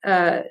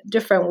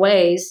different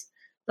ways,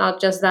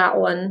 not just that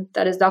one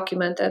that is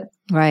documented.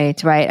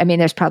 Right. I mean,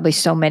 there's probably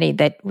so many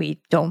that we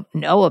don't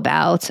know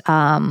about.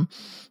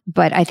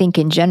 But I think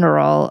in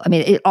general, I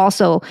mean, it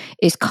also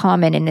is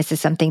common, and this is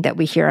something that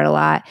we hear a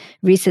lot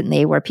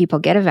recently, where people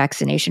get a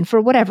vaccination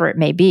for whatever it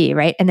may be,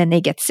 right? And then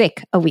they get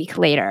sick a week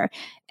later.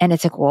 And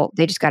it's like, well,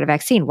 they just got a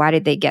vaccine. Why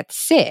did they get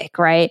sick,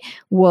 right?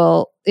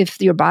 Well,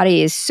 if your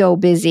body is so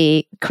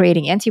busy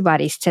creating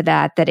antibodies to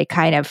that it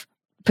kind of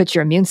puts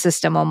your immune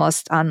system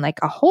almost on like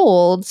a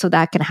hold, so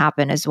that can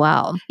happen as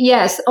well.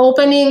 Yes,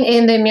 opening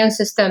in the immune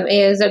system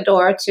is a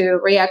door to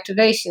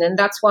reactivation. And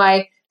that's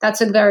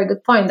a very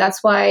good point.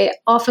 That's why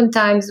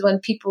oftentimes when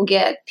people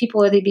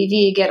with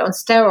EBV get on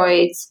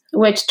steroids,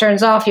 which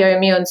turns off your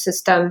immune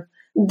system,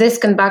 this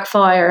can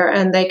backfire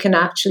and they can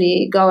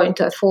actually go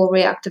into a full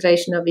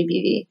reactivation of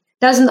EBV.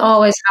 Doesn't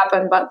always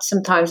happen, but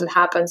sometimes it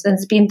happens. And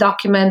it's been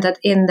documented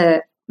in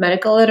the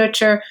medical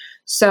literature.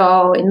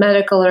 So in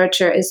medical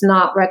literature, it's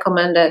not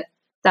recommended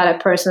that a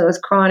person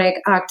with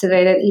chronic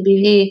activated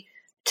EBV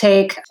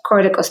take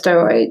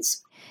corticosteroids.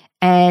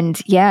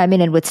 And yeah, I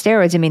mean, and with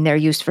steroids, I mean, they're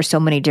used for so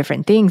many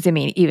different things. I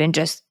mean, even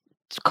just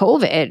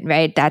COVID,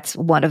 right? That's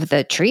one of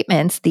the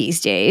treatments these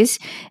days.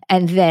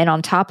 And then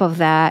on top of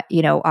that,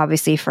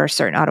 obviously for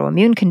certain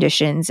autoimmune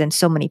conditions, and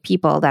so many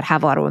people that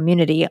have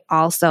autoimmunity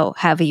also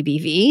have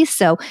EBV.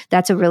 So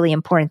that's a really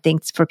important thing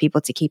for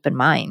people to keep in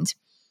mind.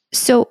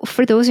 So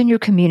for those in your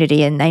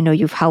community, and I know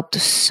you've helped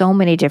so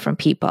many different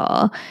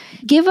people,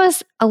 give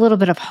us a little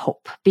bit of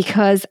hope,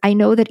 because I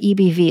know that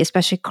EBV,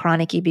 especially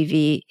chronic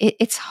EBV,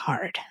 it's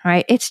hard,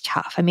 right? It's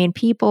tough. I mean,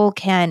 people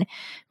can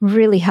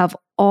really have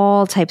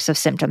all types of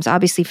symptoms,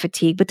 obviously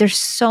fatigue, but there's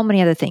so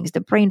many other things,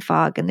 the brain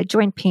fog and the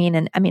joint pain.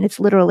 And I mean, it's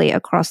literally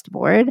across the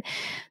board.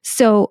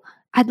 So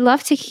I'd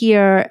love to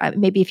hear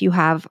maybe if you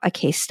have a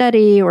case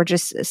study or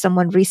just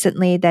someone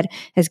recently that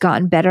has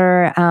gotten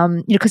better,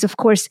 because of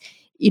course,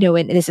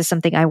 and this is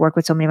something I work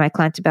with so many of my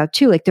clients about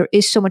too. Like there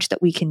is so much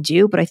that we can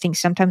do, but I think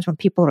sometimes when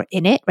people are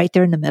in it, right,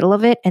 they're in the middle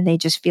of it and they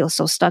just feel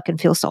so stuck and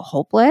feel so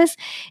hopeless.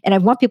 And I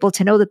want people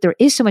to know that there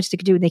is so much they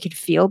can do and they can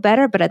feel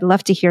better, but I'd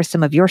love to hear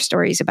some of your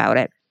stories about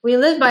it. We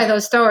live by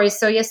those stories.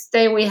 So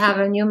yesterday we have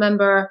a new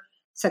member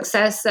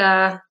success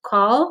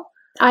call.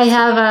 I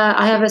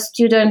have a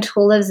student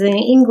who lives in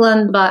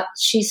England, but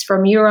she's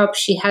from Europe.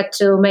 She had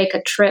to make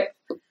a trip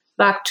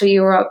back to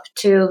Europe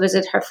to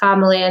visit her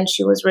family, and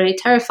she was really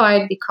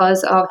terrified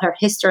because of her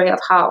history of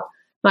how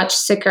much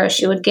sicker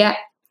she would get.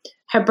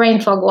 Her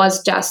brain fog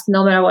was just,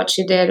 no matter what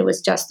she did, it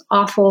was just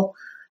awful,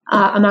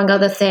 among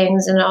other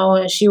things.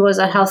 She was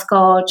a health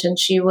coach and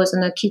she was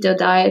on a keto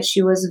diet.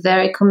 She was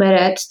very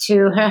committed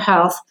to her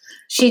health.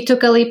 She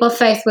took a leap of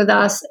faith with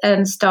us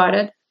and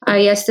started.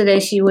 Yesterday,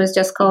 she was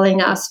just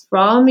calling us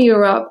from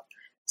Europe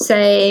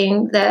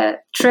saying the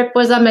trip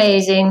was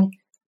amazing.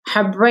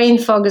 Her brain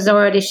fog is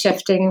already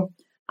shifting.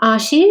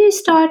 She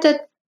started,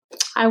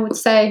 I would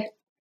say,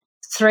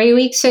 3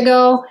 weeks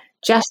ago,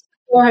 just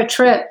before her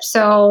trip.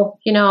 So,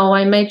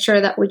 I made sure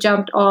that we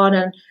jumped on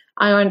and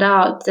ironed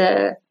out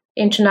the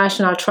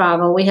international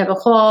travel. We have a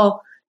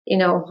whole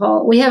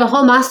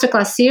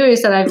masterclass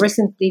series that I've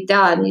recently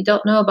done. You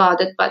don't know about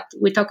it, but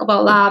we talk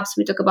about labs,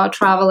 we talk about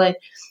traveling,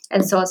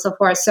 and so on and so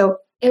forth. So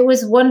it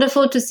was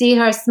wonderful to see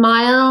her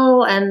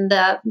smile, and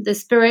the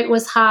spirit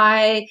was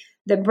high.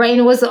 The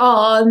brain was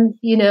on,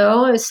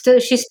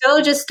 she's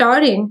still just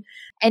starting.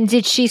 And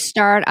did she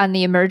start on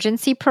the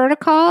emergency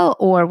protocol,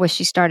 or was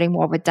she starting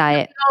more with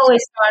diet? We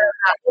always start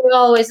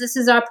on that. This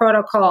is our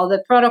protocol.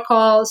 The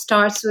protocol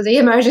starts with the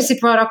emergency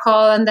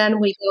protocol, and then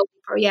we go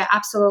deeper. Yeah,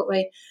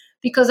 absolutely.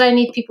 Because I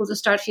need people to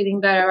start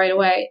feeling better right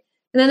away.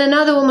 And then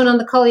another woman on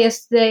the call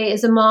yesterday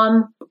is a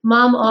mom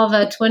of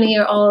a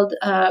 20-year-old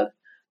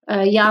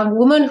young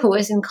woman who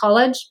is in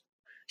college.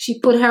 She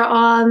put her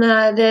on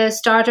the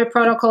starter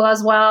protocol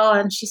as well,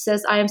 and she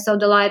says, "I am so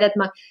delighted."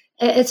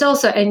 It's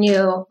also a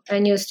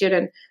new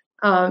student.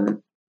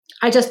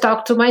 I just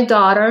talked to my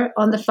daughter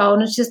on the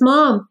phone, and she says,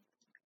 "Mom,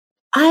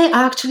 I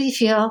actually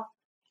feel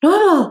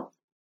normal."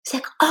 It's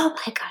like, oh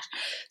my gosh.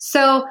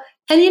 So,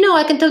 and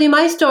I can tell you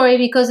my story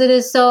because it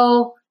is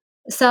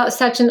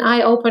such an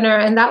eye opener,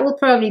 and that will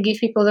probably give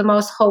people the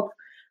most hope.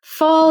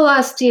 Fall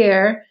last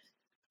year,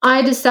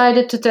 I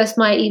decided to test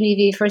my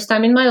EBV, first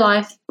time in my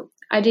life.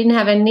 I didn't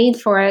have a need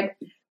for it,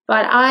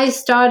 but I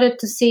started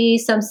to see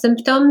some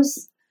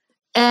symptoms.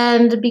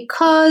 And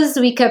because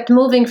we kept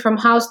moving from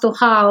house to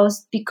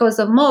house because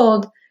of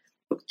mold,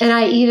 and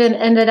I even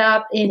ended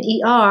up in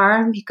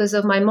ER because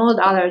of my mold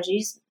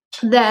allergies,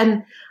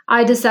 then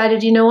I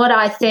decided, you know what,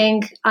 I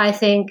think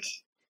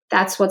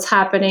that's what's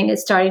happening.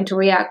 It's starting to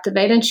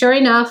reactivate. And sure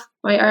enough,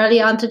 my early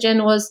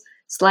antigen was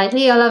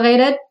slightly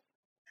elevated.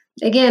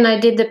 Again, I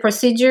did the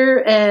procedure,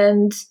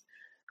 and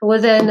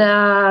within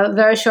a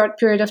very short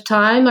period of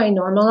time, I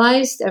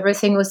normalized.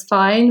 Everything was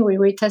fine. We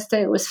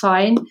retested. It was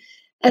fine.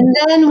 And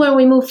then when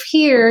we moved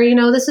here,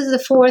 this is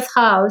the fourth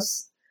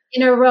house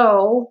in a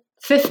row,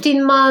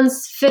 15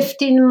 months,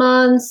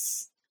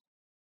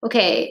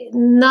 okay,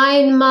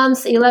 9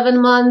 months,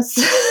 11 months,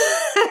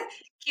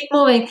 keep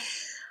moving.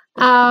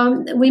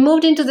 We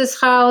moved into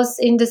this house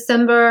in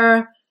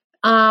December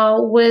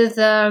with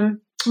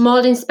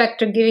mold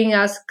inspector giving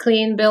us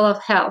clean bill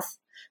of health.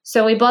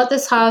 So we bought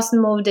this house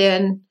and moved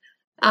in.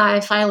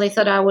 I finally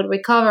thought I would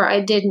recover. I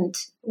didn't.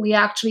 We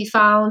actually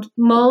found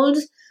mold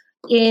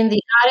in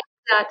the attic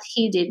that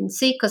he didn't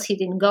see because he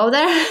didn't go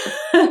there.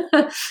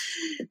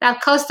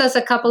 That cost us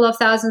a couple of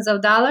thousands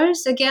of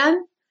dollars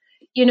again,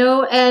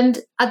 and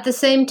at the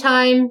same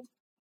time,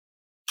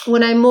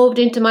 when I moved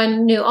into my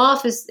new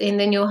office in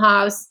the new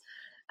house,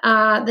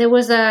 there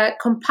was a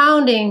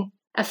compounding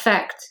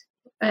effect,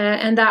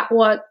 and that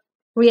what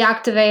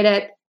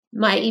reactivated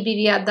my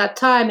EBV at that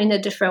time in a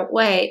different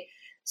way.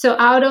 So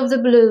out of the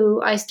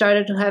blue, I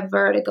started to have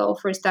vertigo,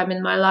 first time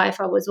in my life.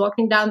 I was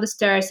walking down the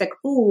stairs like,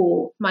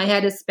 ooh, my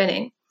head is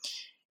spinning.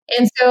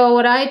 And so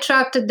what I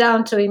tracked it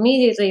down to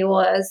immediately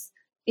was,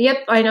 yep,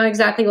 I know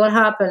exactly what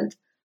happened.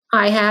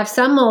 I have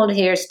some mold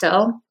here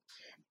still.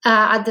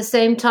 At the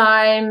same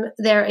time,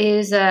 there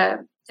is a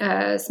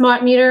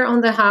smart meter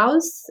on the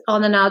house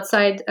on an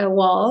outside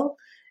wall.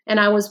 and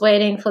I was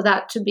waiting for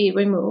that to be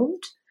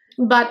removed.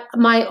 But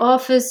my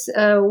office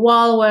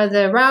wall where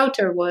the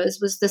router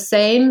was the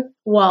same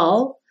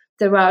wall.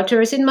 The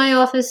router is in my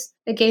office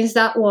against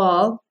that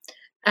wall.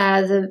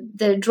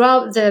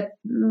 The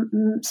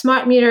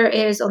smart meter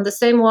is on the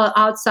same wall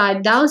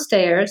outside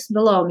downstairs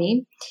below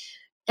me.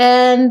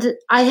 And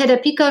I had a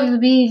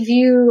peek-of-view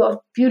view of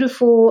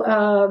beautiful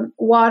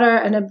water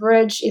and a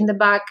bridge in the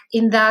back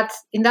in that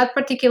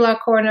particular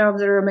corner of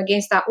the room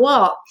against that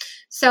wall.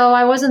 So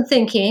I wasn't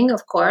thinking,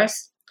 of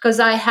course, because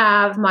I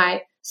have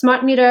my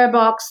smart meter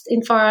box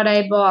in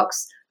Faraday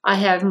box. I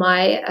have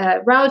my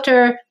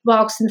router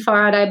box in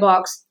Faraday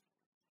box.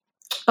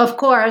 Of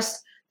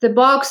course, the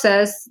box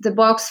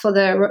for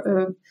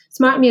the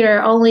smart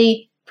meter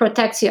only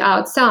protects you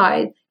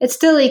outside. It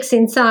still leaks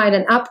inside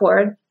and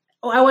upward.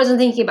 I wasn't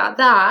thinking about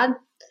that.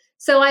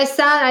 So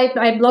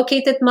I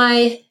located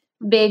my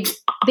big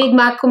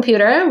Mac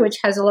computer, which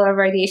has a lot of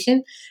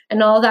radiation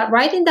and all that,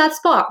 right in that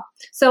spot.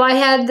 So I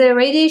had the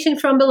radiation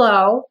from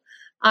below.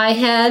 I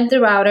had the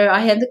router. I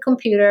had the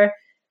computer.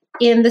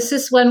 And this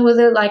is when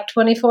within like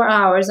 24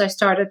 hours, I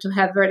started to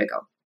have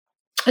vertigo.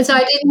 And so I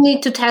didn't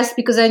need to test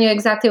because I knew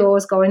exactly what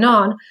was going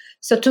on.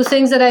 So 2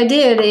 things that I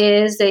did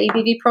is the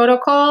EBV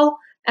protocol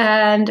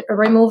and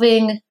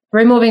removing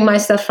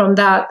myself from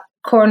that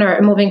corner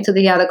and moving to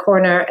the other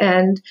corner.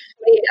 And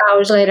 8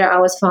 hours later, I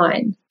was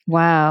fine.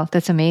 Wow,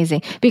 that's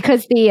amazing.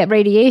 Because the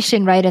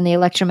radiation, right, and the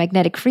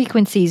electromagnetic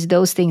frequencies,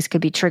 those things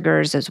could be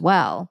triggers as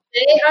well.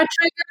 They are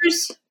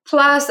triggers.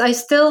 Plus, I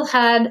still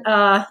had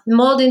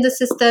mold in the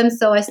system.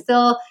 So I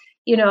still,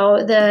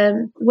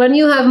 when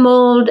you have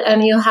mold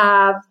and you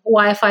have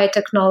Wi-Fi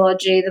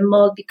technology, the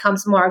mold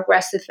becomes more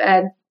aggressive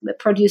and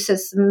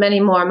produces many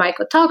more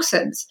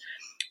mycotoxins.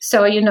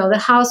 So, the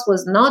house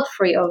was not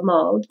free of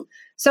mold.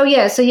 So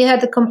you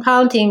had the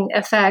compounding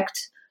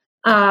effect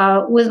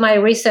with my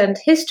recent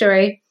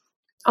history.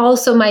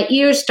 Also, my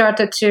ears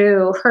started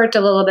to hurt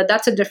a little bit.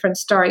 That's a different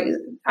story.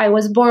 I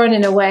was born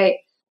in a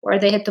way where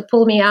they had to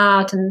pull me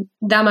out and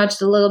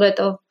damaged a little bit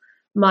of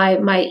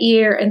my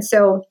ear. And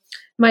so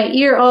my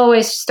ear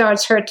always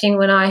starts hurting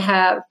when I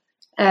have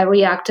a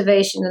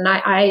reactivation. And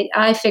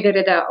I figured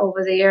it out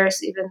over the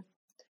years, even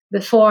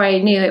before I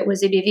knew it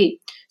was EBV.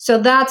 So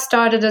that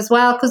started as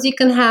well, because you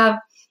can have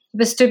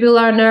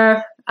vestibular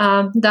nerve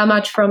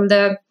damage from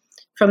the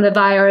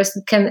virus.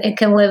 It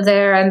can live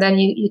there, and then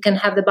you can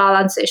have the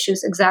balance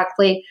issues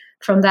exactly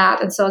from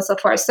that, and so on and so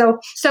forth. So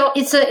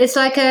it's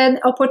like an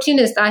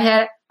opportunist. I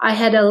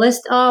had a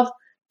list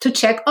to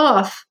check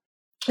off.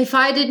 If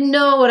I didn't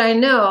know what I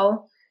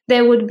know,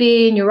 there would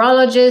be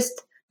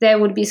neurologists, there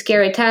would be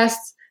scary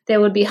tests, there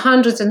would be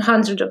hundreds and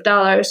hundreds of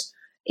dollars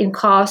in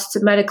costs,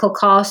 medical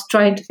costs,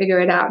 trying to figure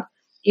it out.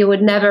 You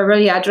would never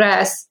really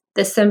address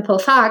the simple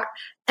fact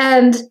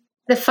and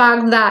the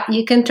fact that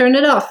you can turn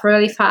it off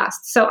really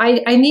fast. So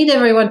I need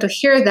everyone to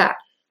hear that.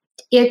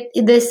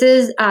 This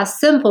is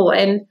simple,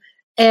 and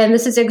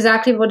this is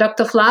exactly what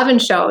Dr. Flavin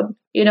showed.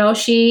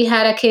 She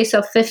had a case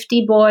of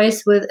 50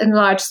 boys with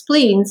enlarged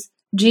spleens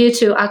due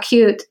to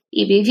acute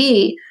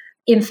EBV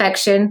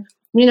infection.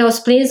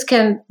 Spleens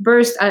can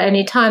burst at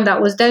any time.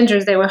 That was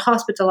dangerous. They were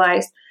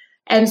hospitalized.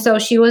 And so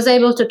she was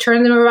able to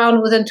turn them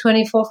around within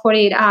 24,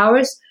 48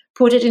 hours,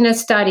 put it in a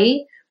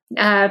study,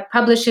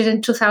 published it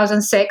in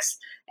 2006.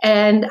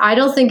 And I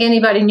don't think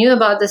anybody knew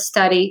about this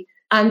study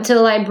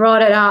until I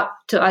brought it up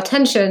to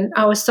attention.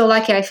 I was so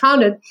lucky I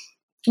found it,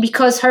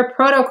 because her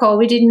protocol,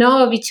 we didn't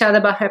know of each other,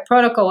 but her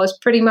protocol was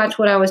pretty much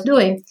what I was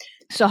doing.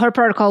 So her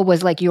protocol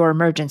was like your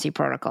emergency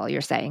protocol,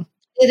 you're saying?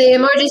 The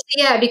emergency,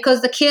 yeah,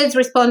 because the kids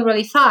respond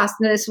really fast.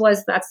 And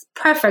that's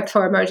perfect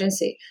for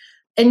emergency.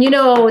 And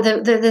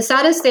the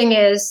saddest thing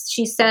is,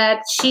 she said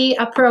she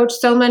approached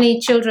so many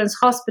children's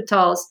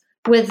hospitals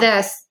with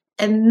this,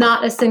 and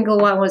not a single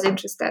one was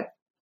interested.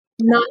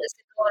 Not a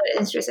single one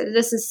was interested.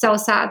 This is so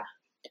sad.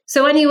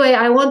 So anyway,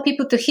 I want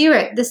people to hear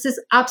it. This is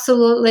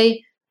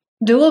absolutely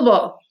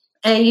doable.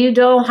 And you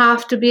don't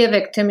have to be a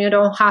victim. You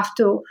don't have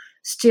to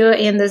steer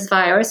in this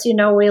virus.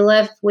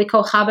 We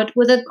cohabit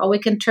with it, or we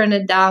can turn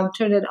it down,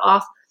 turn it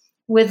off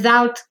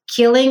without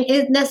killing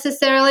it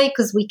necessarily,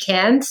 because we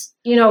can't.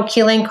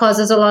 Killing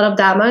causes a lot of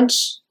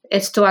damage.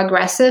 It's too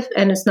aggressive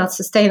and it's not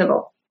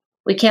sustainable.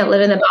 We can't live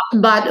in a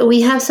bubble. But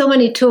we have so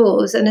many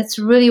tools, and it's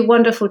really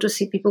wonderful to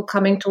see people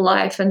coming to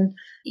life, and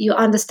you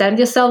understand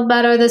yourself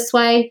better this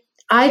way.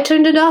 I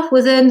turned it off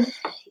within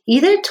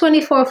either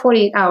 24 or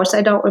 48 hours.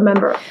 I don't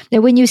remember. Now,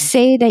 when you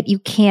say that you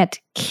can't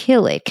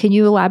kill it, can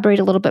you elaborate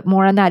a little bit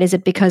more on that? Is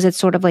it because it's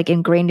sort of like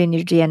ingrained in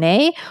your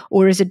DNA,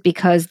 or is it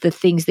because the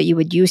things that you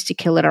would use to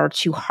kill it are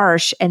too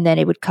harsh and then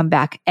it would come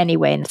back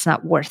anyway and it's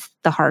not worth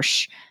the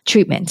harsh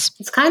treatments?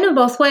 It's kind of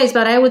both ways,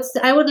 but I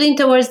would lean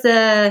towards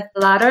the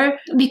latter,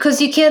 because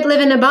you can't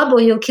live in a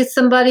bubble. You'll kiss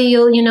somebody,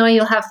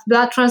 you'll have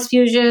blood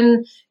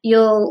transfusion,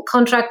 you'll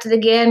contract it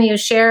again, you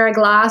share a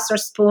glass or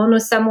spoon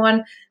with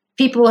someone.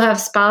 People have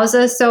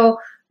spouses, so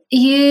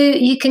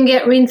you can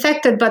get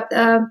reinfected. But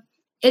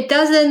it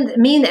doesn't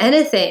mean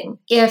anything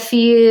if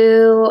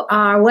you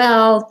are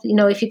well,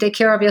 if you take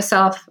care of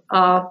yourself,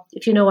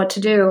 if you know what to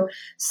do.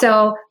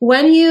 So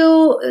when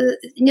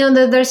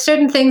there's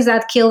certain things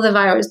that kill the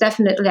virus,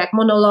 definitely, like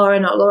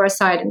monolaurin or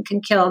loracidin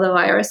can kill the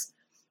virus.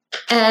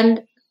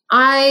 And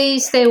I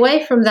stay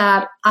away from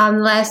that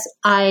unless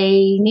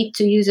I need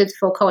to use it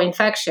for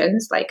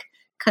co-infections like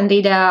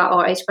Candida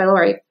or H.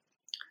 pylori,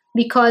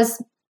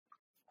 because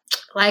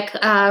like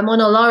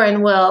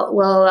monolaurin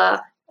will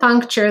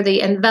puncture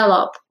the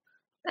envelope,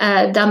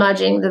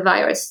 damaging the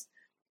virus.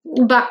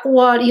 But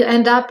what you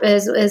end up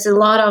is a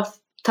lot of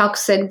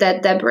toxic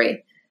dead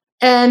debris.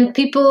 And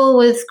people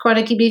with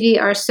chronic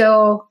EBV are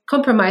so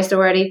compromised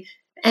already,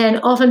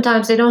 and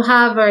oftentimes they don't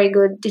have very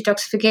good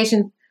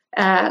detoxification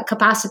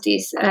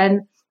capacities.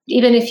 And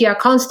even if you are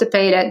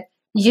constipated,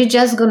 you're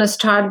just going to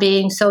start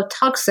being so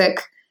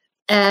toxic,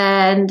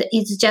 and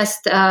it's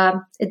just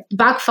it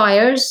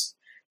backfires.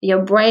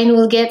 Your brain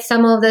will get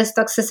some of this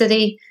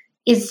toxicity.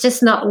 It's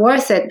just not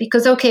worth it,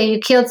 because, okay, you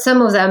killed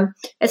some of them.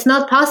 It's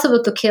not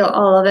possible to kill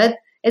all of it.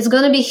 It's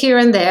going to be here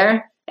and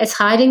there. It's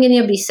hiding in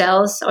your B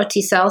cells or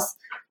T cells.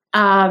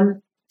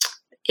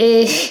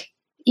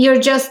 You're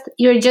just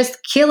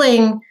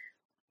killing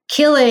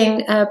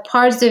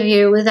parts of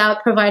you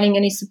without providing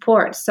any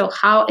support. So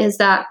how is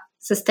that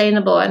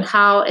sustainable, and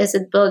how is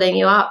it building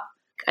you up?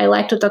 I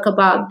like to talk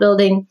about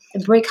building a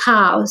brick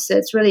house.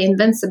 It's really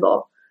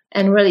invincible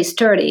and really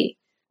sturdy,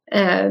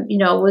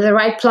 with the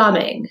right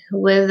plumbing,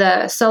 with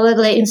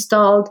solidly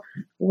installed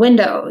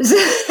windows.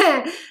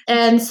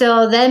 And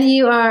so then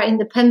you are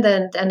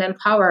independent and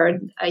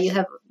empowered. You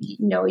have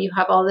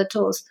all the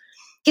tools.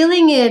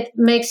 Killing it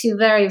makes you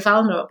very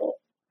vulnerable,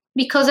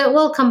 because it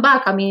will come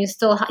back. I mean,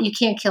 you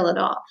can't kill it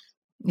off.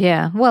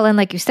 Yeah. Well, and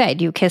like you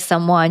said, you kiss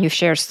someone, you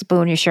share a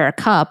spoon, you share a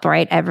cup,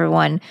 right?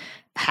 Everyone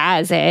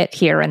has it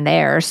here and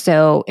there.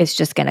 So it's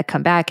just going to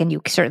come back, and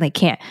you certainly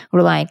can't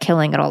rely on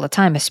killing it all the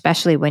time,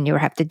 especially when you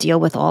have to deal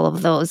with all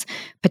of those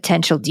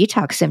potential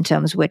detox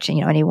symptoms, which,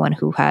 anyone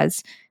who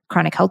has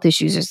chronic health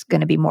issues is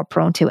going to be more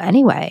prone to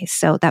anyway.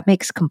 So that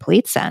makes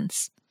complete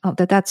sense. Oh,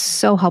 that's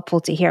so helpful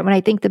to hear. When I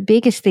think the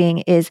biggest thing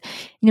is,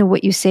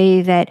 what you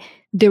say, that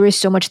there is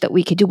so much that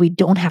we could do. We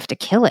don't have to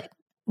kill it.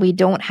 We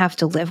don't have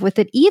to live with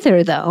it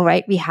either, though,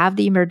 right? We have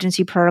the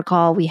emergency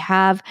protocol. We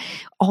have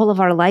all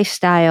of our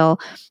lifestyle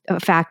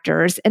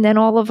factors, and then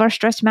all of our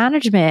stress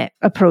management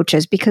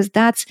approaches, because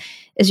that's,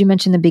 as you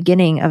mentioned in the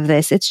beginning of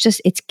this,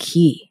 it's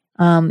key.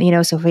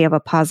 So if we have a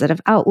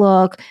positive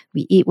outlook,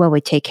 we eat well,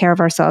 we take care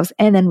of ourselves,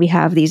 and then we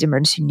have these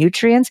emergency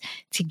nutrients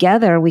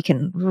together, we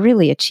can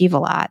really achieve a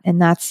lot.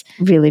 And that's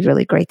really,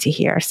 really great to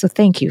hear. So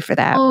thank you for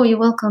that. Oh, you're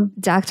welcome.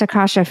 Dr.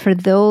 Kasha, for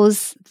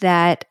those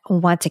that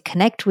want to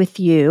connect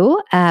with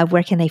you,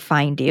 where can they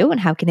find you,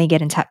 and how can they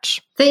get in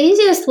touch? The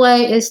easiest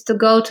way is to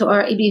go to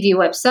our EBV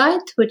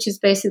website, which is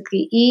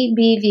basically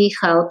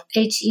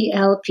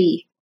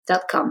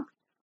ebvhelp.com.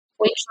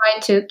 We try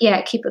to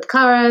keep it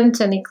current,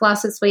 any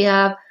classes we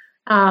have.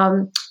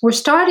 We're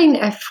starting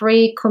a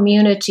free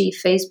community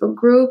Facebook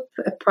group,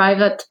 a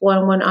private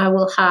one, when I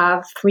will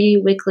have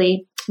free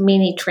weekly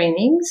mini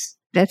trainings.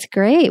 That's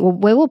great. Well,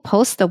 we will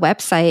post the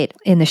website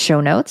in the show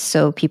notes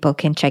so people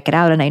can check it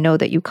out. And I know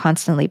that you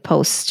constantly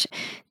post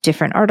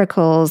different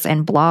articles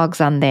and blogs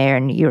on there,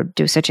 and you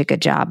do such a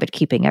good job at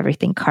keeping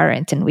everything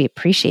current. And we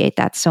appreciate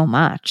that so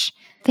much.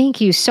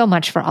 Thank you so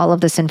much for all of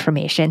this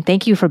information.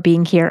 Thank you for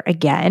being here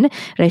again.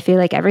 And I feel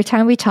like every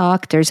time we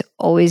talk, there's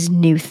always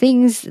new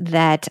things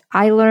that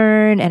I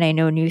learn, and I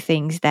know new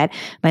things that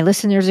my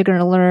listeners are going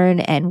to learn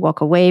and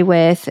walk away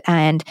with.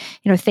 And,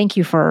 thank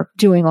you for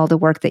doing all the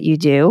work that you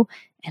do.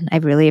 And I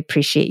really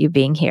appreciate you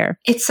being here.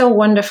 It's so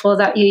wonderful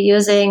that you're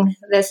using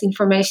this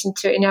information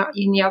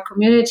in your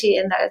community,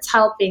 and that it's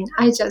helping.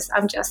 I'm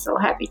just so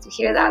happy to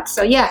hear that.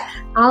 So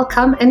I'll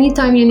come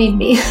anytime you need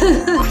me.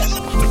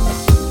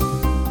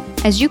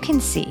 As you can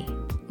see,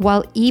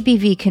 while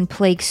EBV can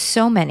plague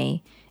so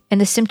many,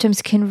 and the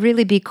symptoms can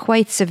really be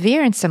quite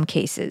severe in some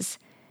cases,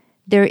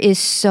 there is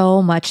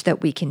so much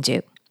that we can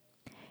do.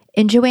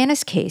 In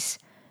Joanna's case,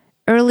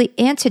 early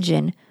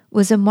antigen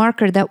was a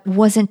marker that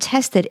wasn't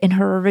tested in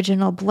her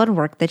original blood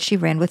work that she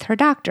ran with her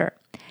doctor.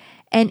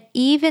 And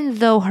even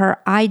though her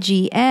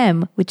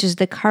IgM, which is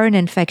the current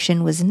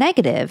infection, was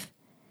negative,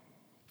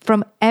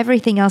 from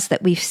everything else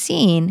that we've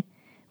seen,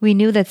 we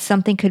knew that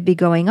something could be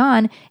going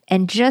on,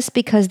 and just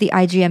because the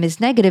IgM is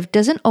negative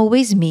doesn't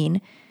always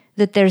mean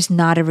that there's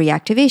not a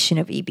reactivation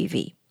of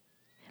EBV.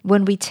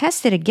 When we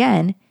tested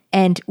again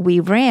and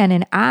we ran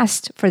and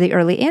asked for the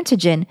early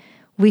antigen,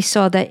 we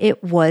saw that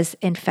it was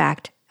in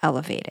fact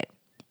elevated.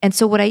 And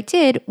so what I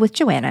did with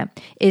Joanna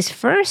is,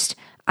 first,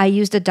 I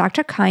used a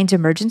Dr. Kind's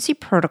emergency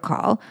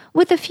protocol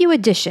with a few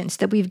additions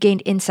that we've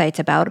gained insights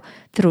about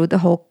through the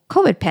whole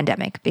COVID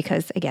pandemic,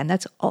 because again,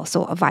 that's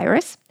also a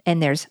virus,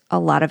 and there's a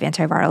lot of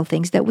antiviral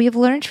things that we have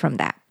learned from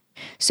that.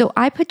 So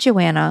I put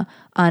Joanna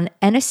on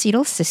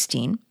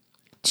N-acetylcysteine,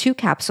 2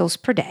 capsules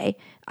per day.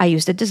 I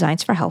used the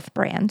Designs for Health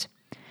brand.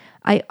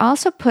 I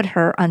also put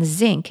her on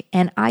zinc,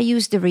 and I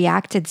used the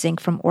reacted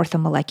zinc from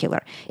Orthomolecular.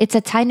 It's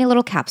a tiny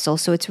little capsule,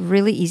 so it's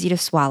really easy to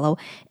swallow.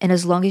 And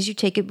as long as you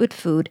take it with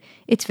food,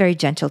 it's very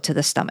gentle to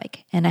the stomach.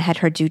 And I had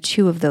her do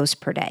 2 of those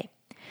per day.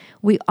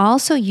 We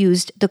also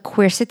used the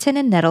quercetin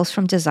and nettles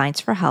from Designs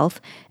for Health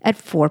at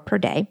 4 per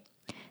day.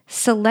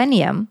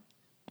 Selenium,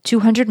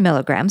 200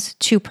 milligrams,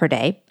 2 per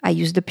day. I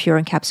used the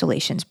Pure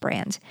Encapsulations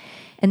brand.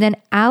 And then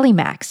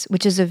Alimax,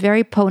 which is a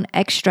very potent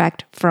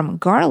extract from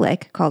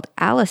garlic called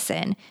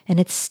allicin, and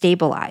it's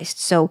stabilized.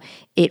 So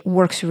it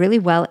works really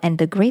well. And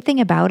the great thing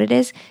about it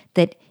is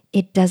that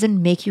it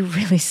doesn't make you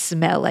really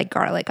smell like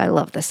garlic. I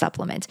love the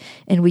supplement.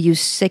 And we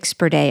use 6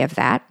 per day of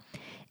that.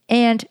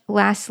 And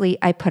lastly,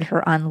 I put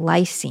her on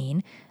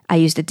lysine. I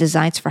used the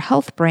Designs for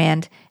Health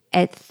brand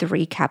at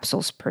 3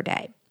 capsules per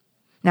day.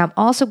 Now, I'm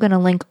also going to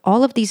link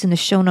all of these in the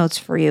show notes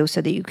for you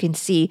so that you can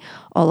see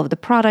all of the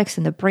products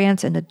and the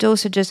brands and the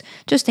dosages,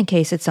 just in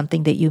case it's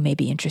something that you may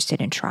be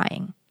interested in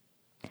trying.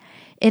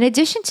 In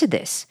addition to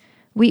this,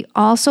 we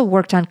also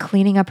worked on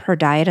cleaning up her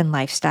diet and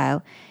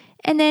lifestyle,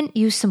 and then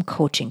used some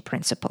coaching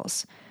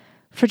principles.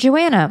 For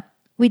Joanna,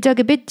 we dug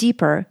a bit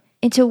deeper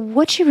into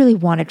what she really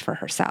wanted for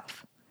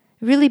herself,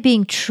 really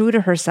being true to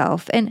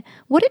herself and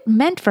what it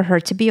meant for her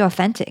to be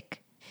authentic.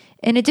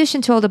 In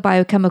addition to all the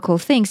biochemical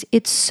things,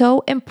 it's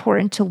so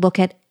important to look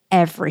at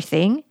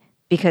everything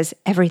because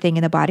everything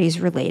in the body is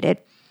related.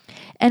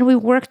 And we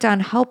worked on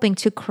helping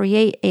to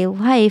create a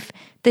life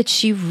that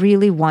she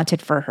really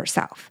wanted for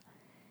herself.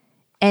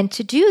 And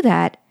to do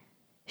that,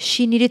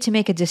 she needed to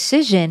make a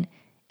decision,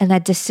 and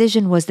that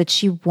decision was that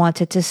she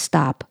wanted to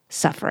stop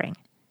suffering.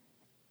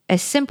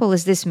 As simple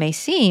as this may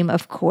seem,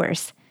 of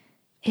course,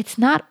 it's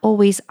not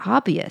always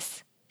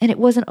obvious. And it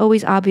wasn't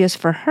always obvious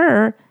for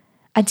her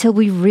until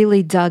we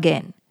really dug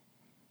in.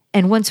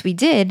 And once we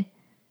did,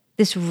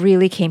 this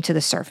really came to the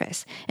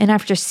surface. And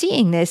after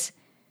seeing this,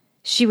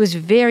 she was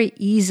very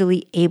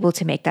easily able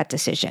to make that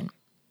decision.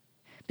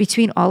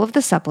 Between all of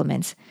the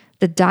supplements,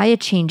 the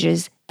diet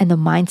changes, and the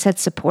mindset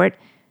support,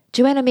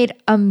 Joanna made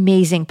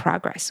amazing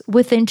progress.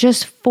 Within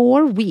just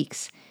 4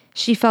 weeks,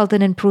 she felt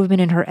an improvement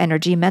in her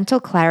energy,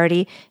 mental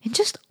clarity, and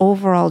just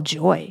overall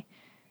joy.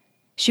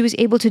 She was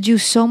able to do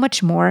so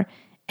much more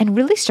and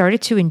really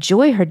started to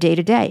enjoy her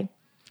day-to-day.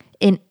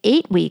 In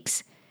 8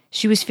 weeks,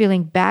 she was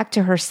feeling back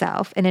to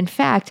herself. And in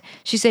fact,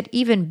 she said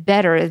even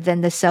better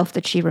than the self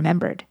that she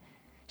remembered.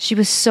 She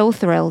was so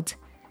thrilled.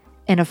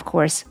 And of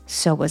course,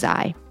 so was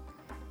I.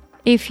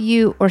 If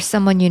you or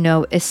someone you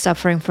know is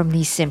suffering from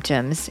these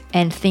symptoms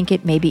and think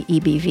it may be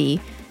EBV,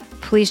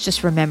 please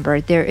just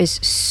remember there is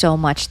so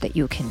much that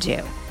you can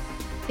do.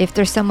 If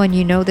there's someone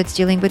you know that's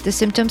dealing with the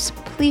symptoms,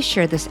 please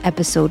share this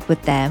episode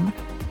with them.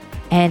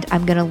 And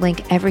I'm going to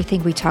link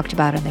everything we talked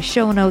about in the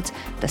show notes,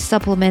 the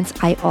supplements.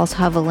 I also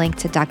have a link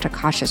to Dr.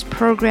 Kasha's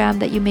program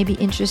that you may be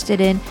interested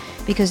in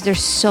because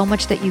there's so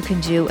much that you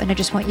can do. And I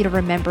just want you to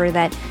remember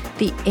that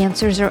the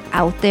answers are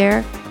out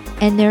there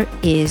and there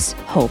is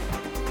hope.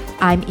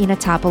 I'm Ina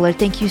Topoler.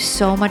 Thank you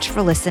so much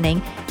for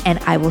listening. And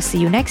I will see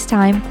you next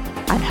time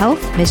on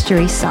Health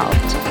Mysteries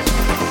Solved.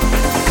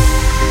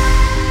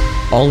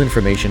 All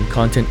information,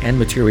 content, and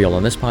material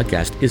on this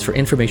podcast is for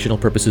informational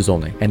purposes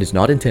only and is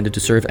not intended to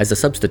serve as a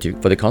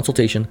substitute for the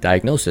consultation,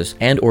 diagnosis,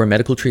 and/or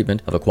medical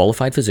treatment of a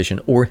qualified physician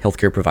or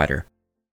healthcare provider.